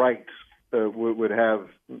right, would have,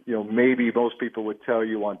 maybe most people would tell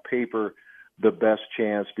you on paper the best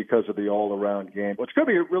chance because of the all-around game. What's going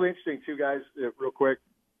to be really interesting, too, guys, real quick.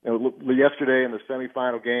 Yesterday in the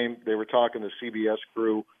semifinal game, they were talking to CBS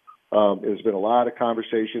crew. There's been a lot of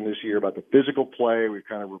conversation this year about the physical play. We've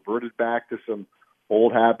kind of reverted back to some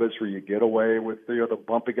old habits where you get away with the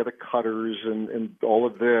bumping of the cutters and all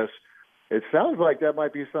of this. It sounds like that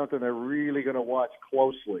might be something they're really going to watch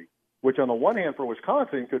closely, which on the one hand for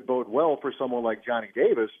Wisconsin could bode well for someone like Johnny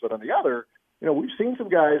Davis, but on the other, we've seen some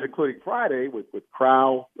guys, including Friday, with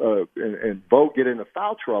Crow and Bo get into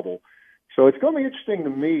foul trouble. So it's going to be interesting to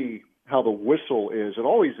me how the whistle is. It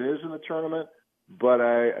always is in the tournament. But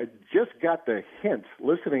I just got the hint,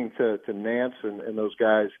 listening to Nance and those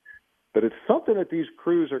guys, that it's something that these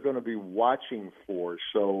crews are going to be watching for.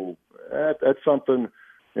 So that's something,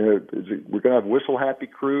 we're going to have whistle-happy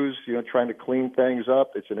crews, trying to clean things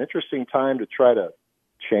up. It's an interesting time to try to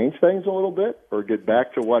change things a little bit or get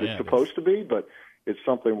back to what it's supposed to be, but it's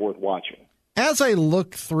something worth watching. As I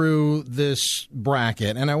look through this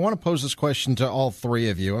bracket, and I want to pose this question to all three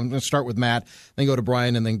of you. I'm going to start with Matt, then go to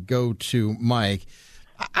Brian, and then go to Mike.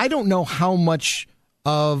 I don't know how much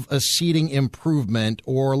of a seating improvement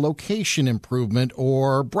or location improvement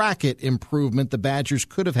or bracket improvement the Badgers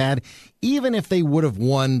could have had, even if they would have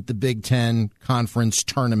won the Big Ten Conference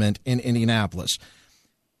tournament in Indianapolis.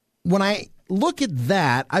 When I look at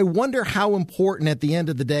that, I wonder how important at the end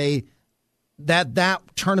of the day that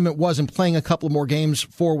tournament wasn't playing a couple more games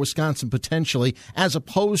for Wisconsin potentially, as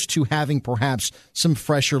opposed to having perhaps some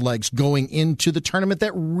fresher legs going into the tournament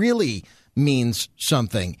that really means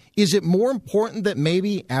something. Is it more important that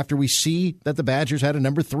maybe after we see that the Badgers had a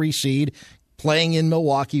number 3 seed playing in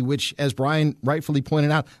Milwaukee, which, as Brian rightfully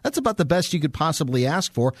pointed out, that's about the best you could possibly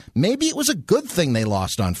ask for. Maybe it was a good thing they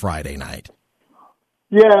lost on Friday night.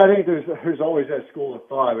 Yeah, I think there's always that school of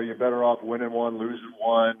thought where you're better off winning one, losing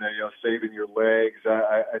one, saving your legs.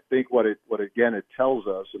 I think what it tells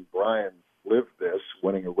us, and Brian lived this,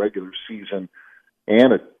 winning a regular season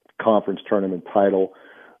and a conference tournament title.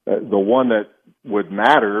 The one that would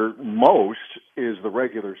matter most is the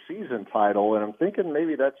regular season title, and I'm thinking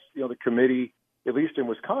maybe that's the committee, at least in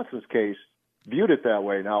Wisconsin's case, viewed it that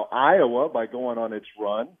way. Now Iowa, by going on its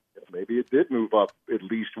run, maybe it did move up at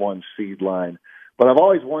least one seed line, but I've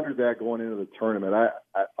always wondered that going into the tournament.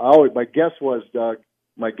 My guess was, Doug,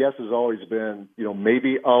 my guess has always been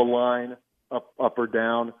maybe a line up or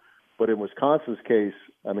down. But in Wisconsin's case,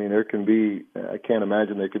 I mean, I can't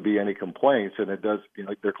imagine there could be any complaints, and it does,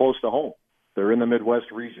 they're close to home. They're in the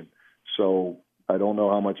Midwest region. So I don't know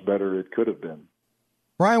how much better it could have been.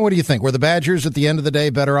 Brian, what do you think? Were the Badgers at the end of the day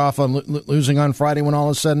better off on losing on Friday when all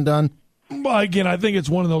is said and done? Well, again, I think it's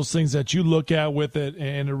one of those things that you look at with it,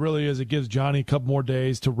 and it really is, it gives Johnny a couple more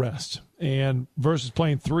days to rest, and versus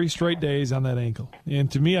playing 3 straight days on that ankle. And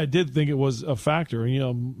to me, I did think it was a factor.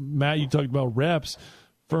 Matt, you talked about reps.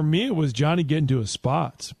 For me, it was Johnny getting to his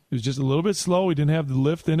spots. It was just a little bit slow. He didn't have the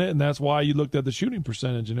lift in it, and that's why you looked at the shooting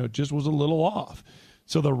percentage, and it just was a little off.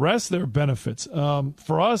 So the rest there benefits.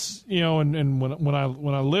 For us, and when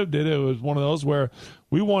I lived it, it was one of those where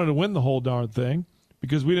we wanted to win the whole darn thing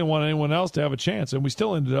because we didn't want anyone else to have a chance, and we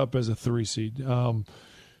still ended up as a 3 seed. So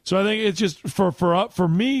I think it's just for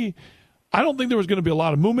me, I don't think there was going to be a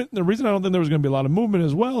lot of movement. The reason I don't think there was going to be a lot of movement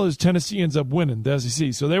as well is Tennessee ends up winning the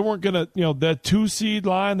SEC. So they weren't going to, that 2 seed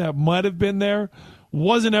line that might have been there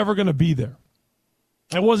wasn't ever going to be there.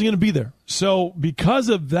 It wasn't going to be there. So because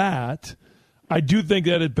of that, I do think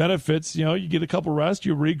that it benefits. You get a couple rests,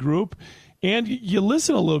 you regroup, and you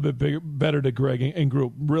listen a little bit better to Greg and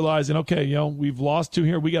group, realizing, okay, we've lost 2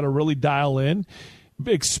 here. We got to really dial in,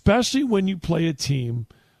 especially when you play a team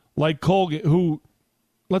like Colgate, who,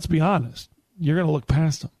 let's be honest, you're going to look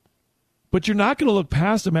past them. But you're not going to look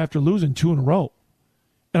past them after losing 2 in a row.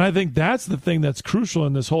 And I think that's the thing that's crucial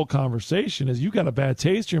in this whole conversation is you got a bad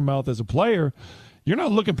taste in your mouth as a player. You're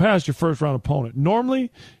not looking past your first-round opponent. Normally,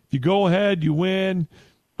 if you go ahead, you win,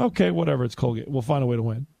 okay, whatever, it's Colgate. We'll find a way to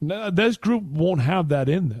win. Now, this group won't have that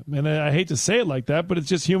in them. And I hate to say it like that, but it's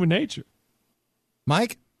just human nature.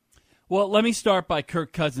 Mike? Well, let me start by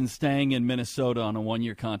Kirk Cousins staying in Minnesota on a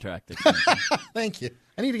 1-year contract. Thank you.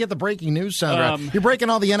 I need to get the breaking news sound right. You're breaking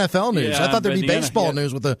all the NFL news. Yeah, I thought there'd be baseball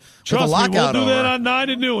news with the lockout. Trust me, we'll do that on 9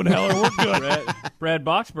 to noon, Heller. We're good. Brad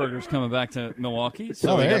Boxberger's coming back to Milwaukee,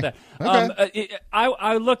 so we hey. got that. Okay.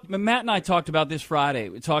 I looked. Matt and I talked about this Friday.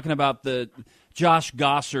 We're talking about the Josh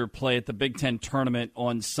Gosser play at the Big Ten tournament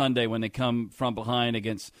on Sunday when they come from behind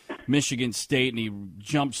against Michigan State, and he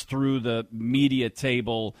jumps through the media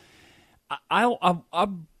table. I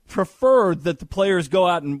preferred that the players go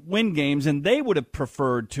out and win games, and they would have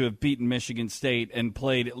preferred to have beaten Michigan State and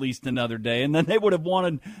played at least another day, and then they would have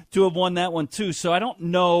wanted to have won that one too. So I don't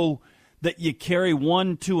know that you carry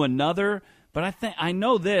one to another, but I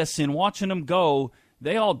know this, in watching them go,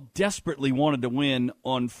 they all desperately wanted to win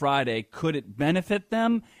on Friday. Could it benefit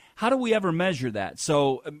them? How do we ever measure that?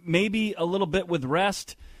 So maybe a little bit with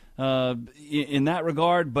rest in that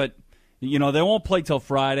regard, but they won't play till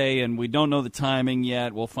Friday, and we don't know the timing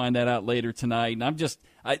yet. We'll find that out later tonight. And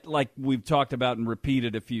like we've talked about and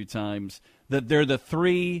repeated a few times, that they're the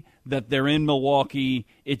 3, that they're in Milwaukee.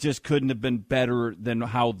 It just couldn't have been better than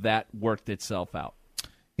how that worked itself out.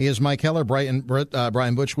 He is Mike Heller, Brian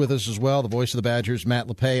Butch with us as well, the voice of the Badgers, Matt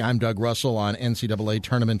Lepay. I'm Doug Russell on NCAA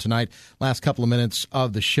Tournament tonight. Last couple of minutes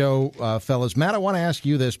of the show, fellas. Matt, I want to ask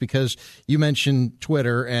you this because you mentioned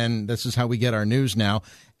Twitter, and this is how we get our news now.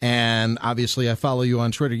 And obviously I follow you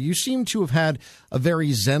on Twitter. You seem to have had a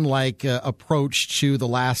very Zen-like approach to the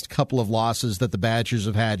last couple of losses that the Badgers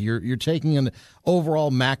have had. You're taking an overall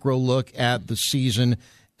macro look at the season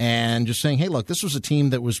and just saying, hey, look, this was a team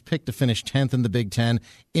that was picked to finish 10th in the Big Ten.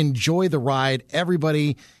 Enjoy the ride.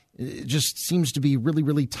 Everybody just seems to be really,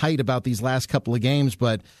 really tight about these last couple of games.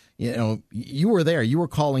 But, you were there. You were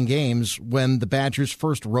calling games when the Badgers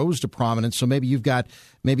first rose to prominence. So maybe you've got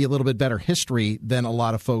a little bit better history than a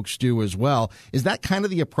lot of folks do as well. Is that kind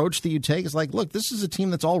of the approach that you take? It's like, look, this is a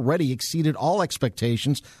team that's already exceeded all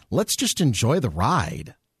expectations. Let's just enjoy the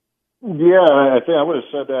ride. Yeah, I think I would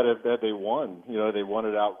have said that if they won. They won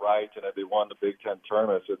it outright, and if they won the Big Ten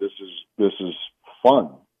tournament. So this is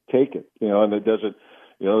fun. Take it. And it doesn't.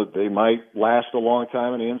 They might last a long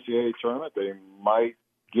time in the NCAA tournament. They might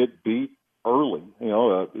get beat early.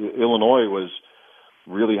 Illinois was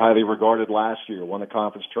really highly regarded last year, won the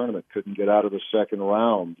conference tournament, couldn't get out of the second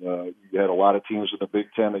round. You had a lot of teams in the Big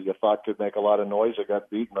Ten that you thought could make a lot of noise that got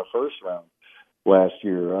beat in the first round last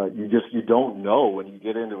year. You don't know when you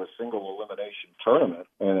get into a single elimination tournament,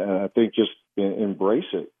 and I think just embrace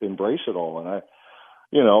it all. And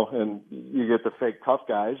and you get the fake tough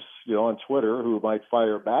guys, on Twitter who might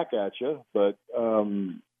fire back at you, but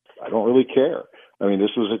I don't really care. I mean,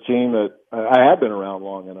 this was a team that I had been around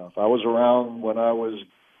long enough. I was around when I was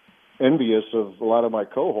envious of a lot of my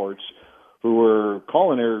cohorts who were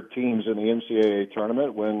calling their teams in the NCAA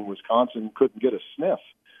tournament when Wisconsin couldn't get a sniff.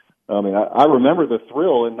 I mean, I remember the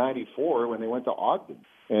thrill in '94 when they went to Ogden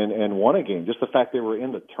and won a game. Just the fact they were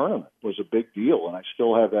in the tournament was a big deal, and I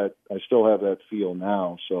still have that feel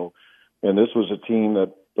now. So, and this was a team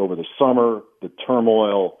that over the summer, the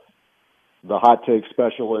turmoil, the hot take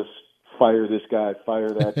specialists, fire this guy,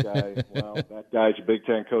 fire that guy. Well, that guy's a Big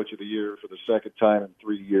Ten Coach of the Year for the second time in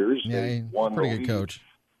 3 years. Yeah, he's a pretty good coach.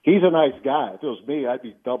 He's a nice guy. If it was me, I'd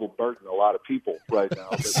be double burdening a lot of people right now.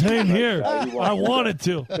 Same here. I wanted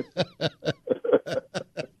to.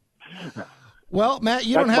 Well, Matt,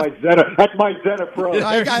 that's my Zen approach.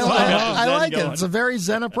 I like it. It's a very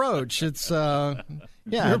Zen approach. It's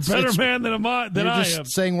you're a better man than I am.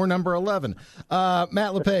 Saying we're number 11. Matt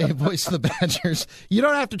Lepay, voice of the Badgers. You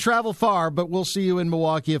don't have to travel far, but we'll see you in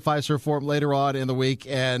Milwaukee at Fiserv Forum later on in the week,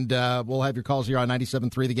 and we'll have your calls here on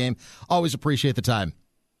 97.3 The Game. Always appreciate the time.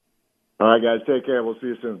 All right, guys, take care. We'll see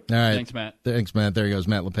you soon. All right. Thanks, Matt. Thanks, Matt. There he goes,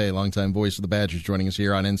 Matt Lepay, longtime voice of the Badgers, joining us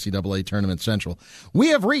here on NCAA Tournament Central. We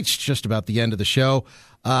have reached just about the end of the show.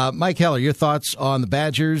 Mike Heller, your thoughts on the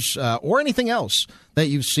Badgers or anything else that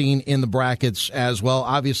you've seen in the brackets as well?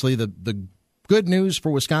 Obviously, the good news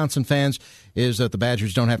for Wisconsin fans is that the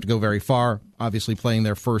Badgers don't have to go very far, obviously playing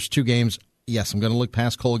their first 2 games. Yes, I'm going to look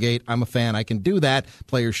past Colgate. I'm a fan. I can do that.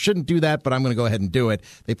 Players shouldn't do that, but I'm going to go ahead and do it.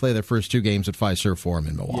 They play their first 2 games at Fiserv Forum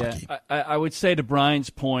in Milwaukee. Yeah, I would say to Brian's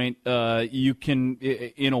point, you can,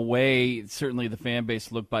 in a way, certainly the fan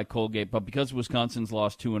base look by Colgate, but because Wisconsin's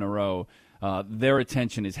lost 2 in a row, their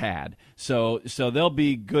attention is had. So they'll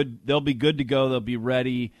be good. They'll be good to go. They'll be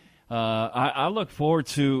ready. I look forward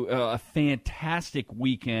to a fantastic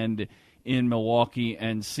weekend in Milwaukee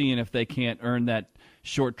and seeing if they can't earn that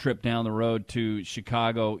short trip down the road to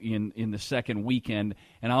Chicago in the second weekend.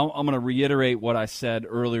 And I'm going to reiterate what I said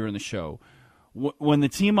earlier in the show. When the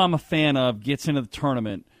team I'm a fan of gets into the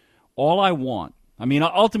tournament, all I want,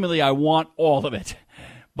 ultimately I want all of it,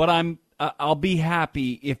 but I'll be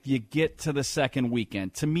happy if you get to the second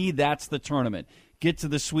weekend. To me, that's the tournament. Get to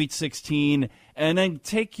the Sweet 16 and then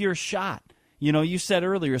take your shot. You said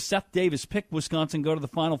earlier, Seth Davis picked Wisconsin go to the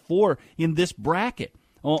Final Four in this bracket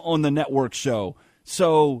on the network show.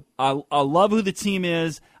 So I love who the team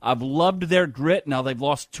is. I've loved their grit. Now they've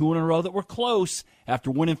lost 2 in a row that were close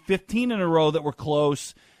after winning 15 in a row that were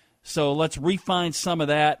close. So let's refine some of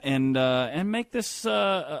that and make this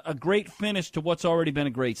a great finish to what's already been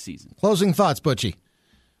a great season. Closing thoughts, Butchie.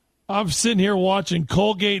 I'm sitting here watching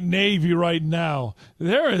Colgate Navy right now.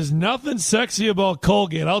 There is nothing sexy about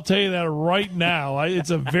Colgate. I'll tell you that right now.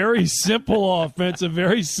 It's a very simple offense, a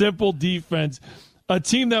very simple defense. A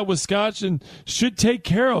team that Wisconsin should take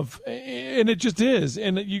care of, and it just is.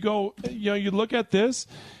 And you go, you look at this,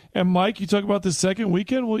 and Mike, you talk about the second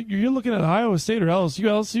weekend. Well, you're looking at Iowa State or LSU.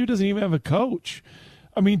 LSU doesn't even have a coach.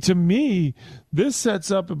 To me, this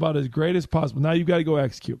sets up about as great as possible. Now you've got to go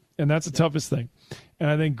execute, and that's the toughest thing. And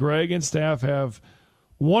I think Greg and staff have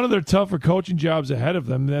one of their tougher coaching jobs ahead of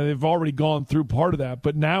them. They've already gone through part of that,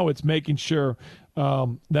 but now it's making sure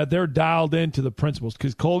that they're dialed into the principles,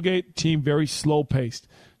 because Colgate team very slow-paced,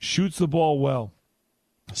 shoots the ball well.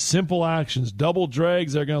 Simple actions, double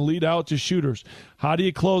drags are going to lead out to shooters. How do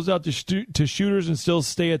you close out to shooters and still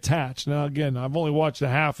stay attached? Now, again, I've only watched a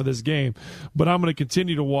half of this game, but I'm going to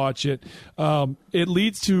continue to watch it. It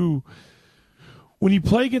leads to, when you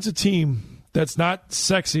play against a team that's not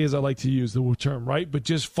sexy, as I like to use the term, right? But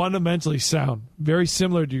just fundamentally sound, very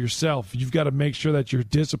similar to yourself. You've got to make sure that your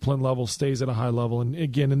discipline level stays at a high level. And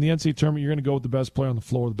again, in the NCAA tournament, you're going to go with the best player on the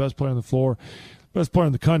floor. The best player on the floor, best player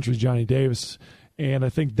in the country is Johnny Davis. And I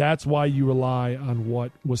think that's why you rely on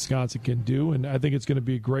what Wisconsin can do. And I think it's going to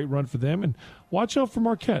be a great run for them. And watch out for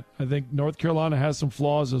Marquette. I think North Carolina has some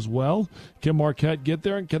flaws as well. Can Marquette get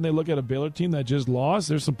there? And can they look at a Baylor team that just lost?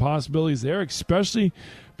 There's some possibilities there, especially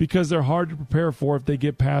because they're hard to prepare for if they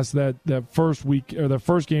get past that first week or that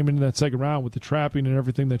first game into that second round with the trapping and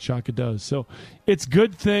everything that Shaka does. So it's a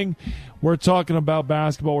good thing. We're talking about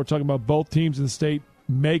basketball. We're talking about both teams in the state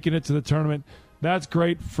making it to the tournament. That's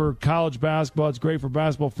great for college basketball. It's great for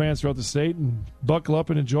basketball fans throughout the state, and buckle up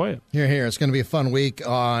and enjoy it. Here. It's going to be a fun week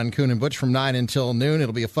on Kuhn and Butch from 9 until noon.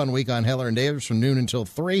 It'll be a fun week on Heller and Davis from noon until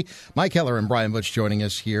 3. Mike Heller and Brian Butch joining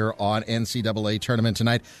us here on NCAA Tournament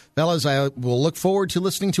tonight. Fellas, I will look forward to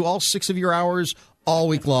listening to all 6 of your hours all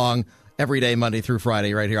week long, every day, Monday through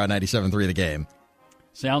Friday, right here on 97.3 The Game.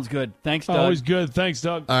 Sounds good. Thanks, Doug. Always good. Thanks,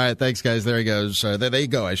 Doug. All right, thanks, guys. There he goes. There you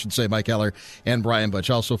go, I should say, Mike Heller and Brian Butch.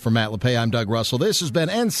 Also for Matt Lepay, I'm Doug Russell. This has been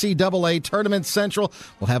NCAA Tournament Central.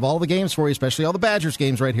 We'll have all the games for you, especially all the Badgers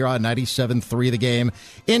games right here on 97.3 The Game.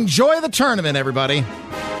 Enjoy the tournament, everybody.